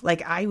myself.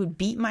 I would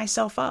beat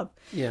myself up.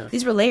 Yeah.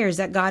 These were layers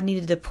that God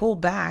needed to pull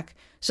back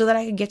so that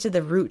I could get to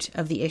the root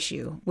of the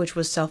issue, which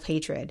was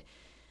self-hatred.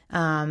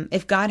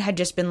 If God had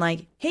just been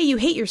hey, you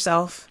hate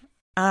yourself,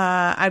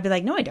 I'd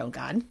be no, I don't,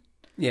 God.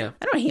 Yeah.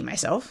 I don't hate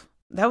myself.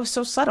 That was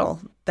so subtle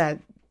that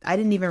I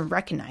didn't even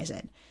recognize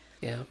it.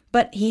 Yeah.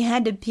 But he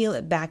had to peel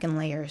it back in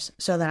layers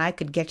so that I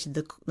could get to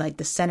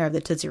the center of the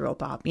Tootsie Roll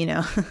Pop, You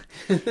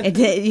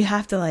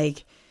have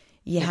to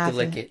you have to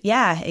lick it.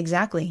 Yeah,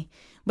 exactly.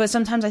 But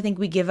sometimes I think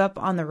we give up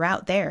on the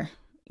route there.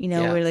 We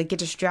get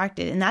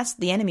distracted, and that's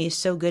the enemy is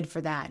so good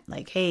for that.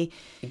 Hey,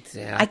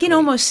 exactly. I can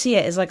almost see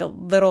it as a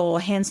little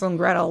Hansel and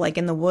Gretel,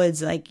 in the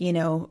woods,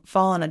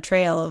 fall on a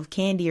trail of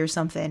candy or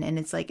something, and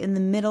it's in the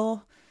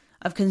middle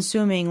of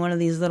consuming one of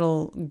these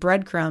little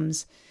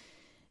breadcrumbs.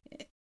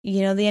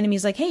 The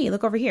enemy's hey,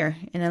 look over here,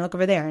 and I look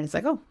over there, and it's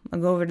oh, I'll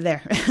go over to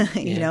there.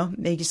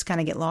 They just kind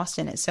of get lost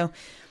in it. So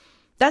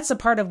that's a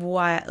part of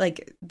why,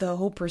 the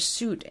whole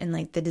pursuit and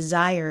the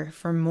desire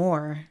for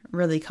more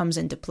really comes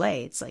into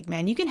play. It's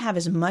man, you can have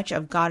as much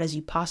of God as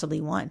you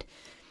possibly want.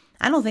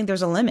 I don't think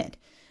there's a limit.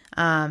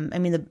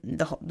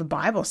 The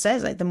Bible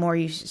says the more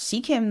you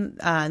seek Him,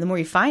 the more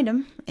you find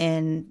Him,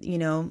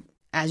 and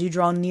as you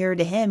draw nearer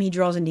to Him, He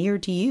draws nearer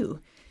to you.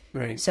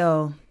 Right.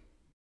 So,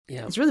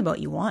 yeah, it's really about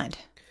what you want.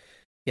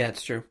 Yeah,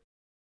 it's true.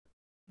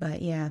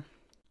 But yeah.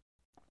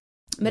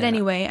 But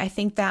anyway, I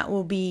think that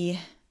will be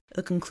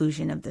the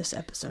conclusion of this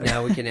episode.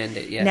 Now we can end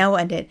it. Yeah. Now we'll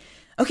end it.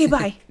 Okay,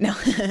 bye. No.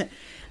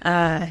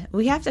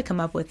 We have to come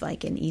up with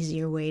an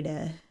easier way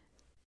to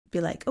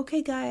be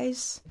okay,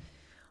 guys,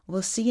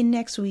 we'll see you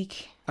next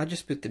week. I'll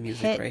just put the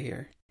music right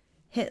here.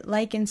 Hit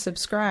like and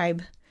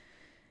subscribe.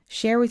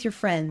 Share with your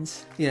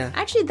friends. Yeah.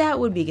 Actually, that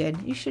would be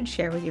good. You should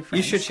share with your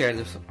friends. You should share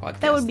this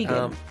podcast. That would be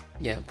good.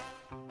 Yeah.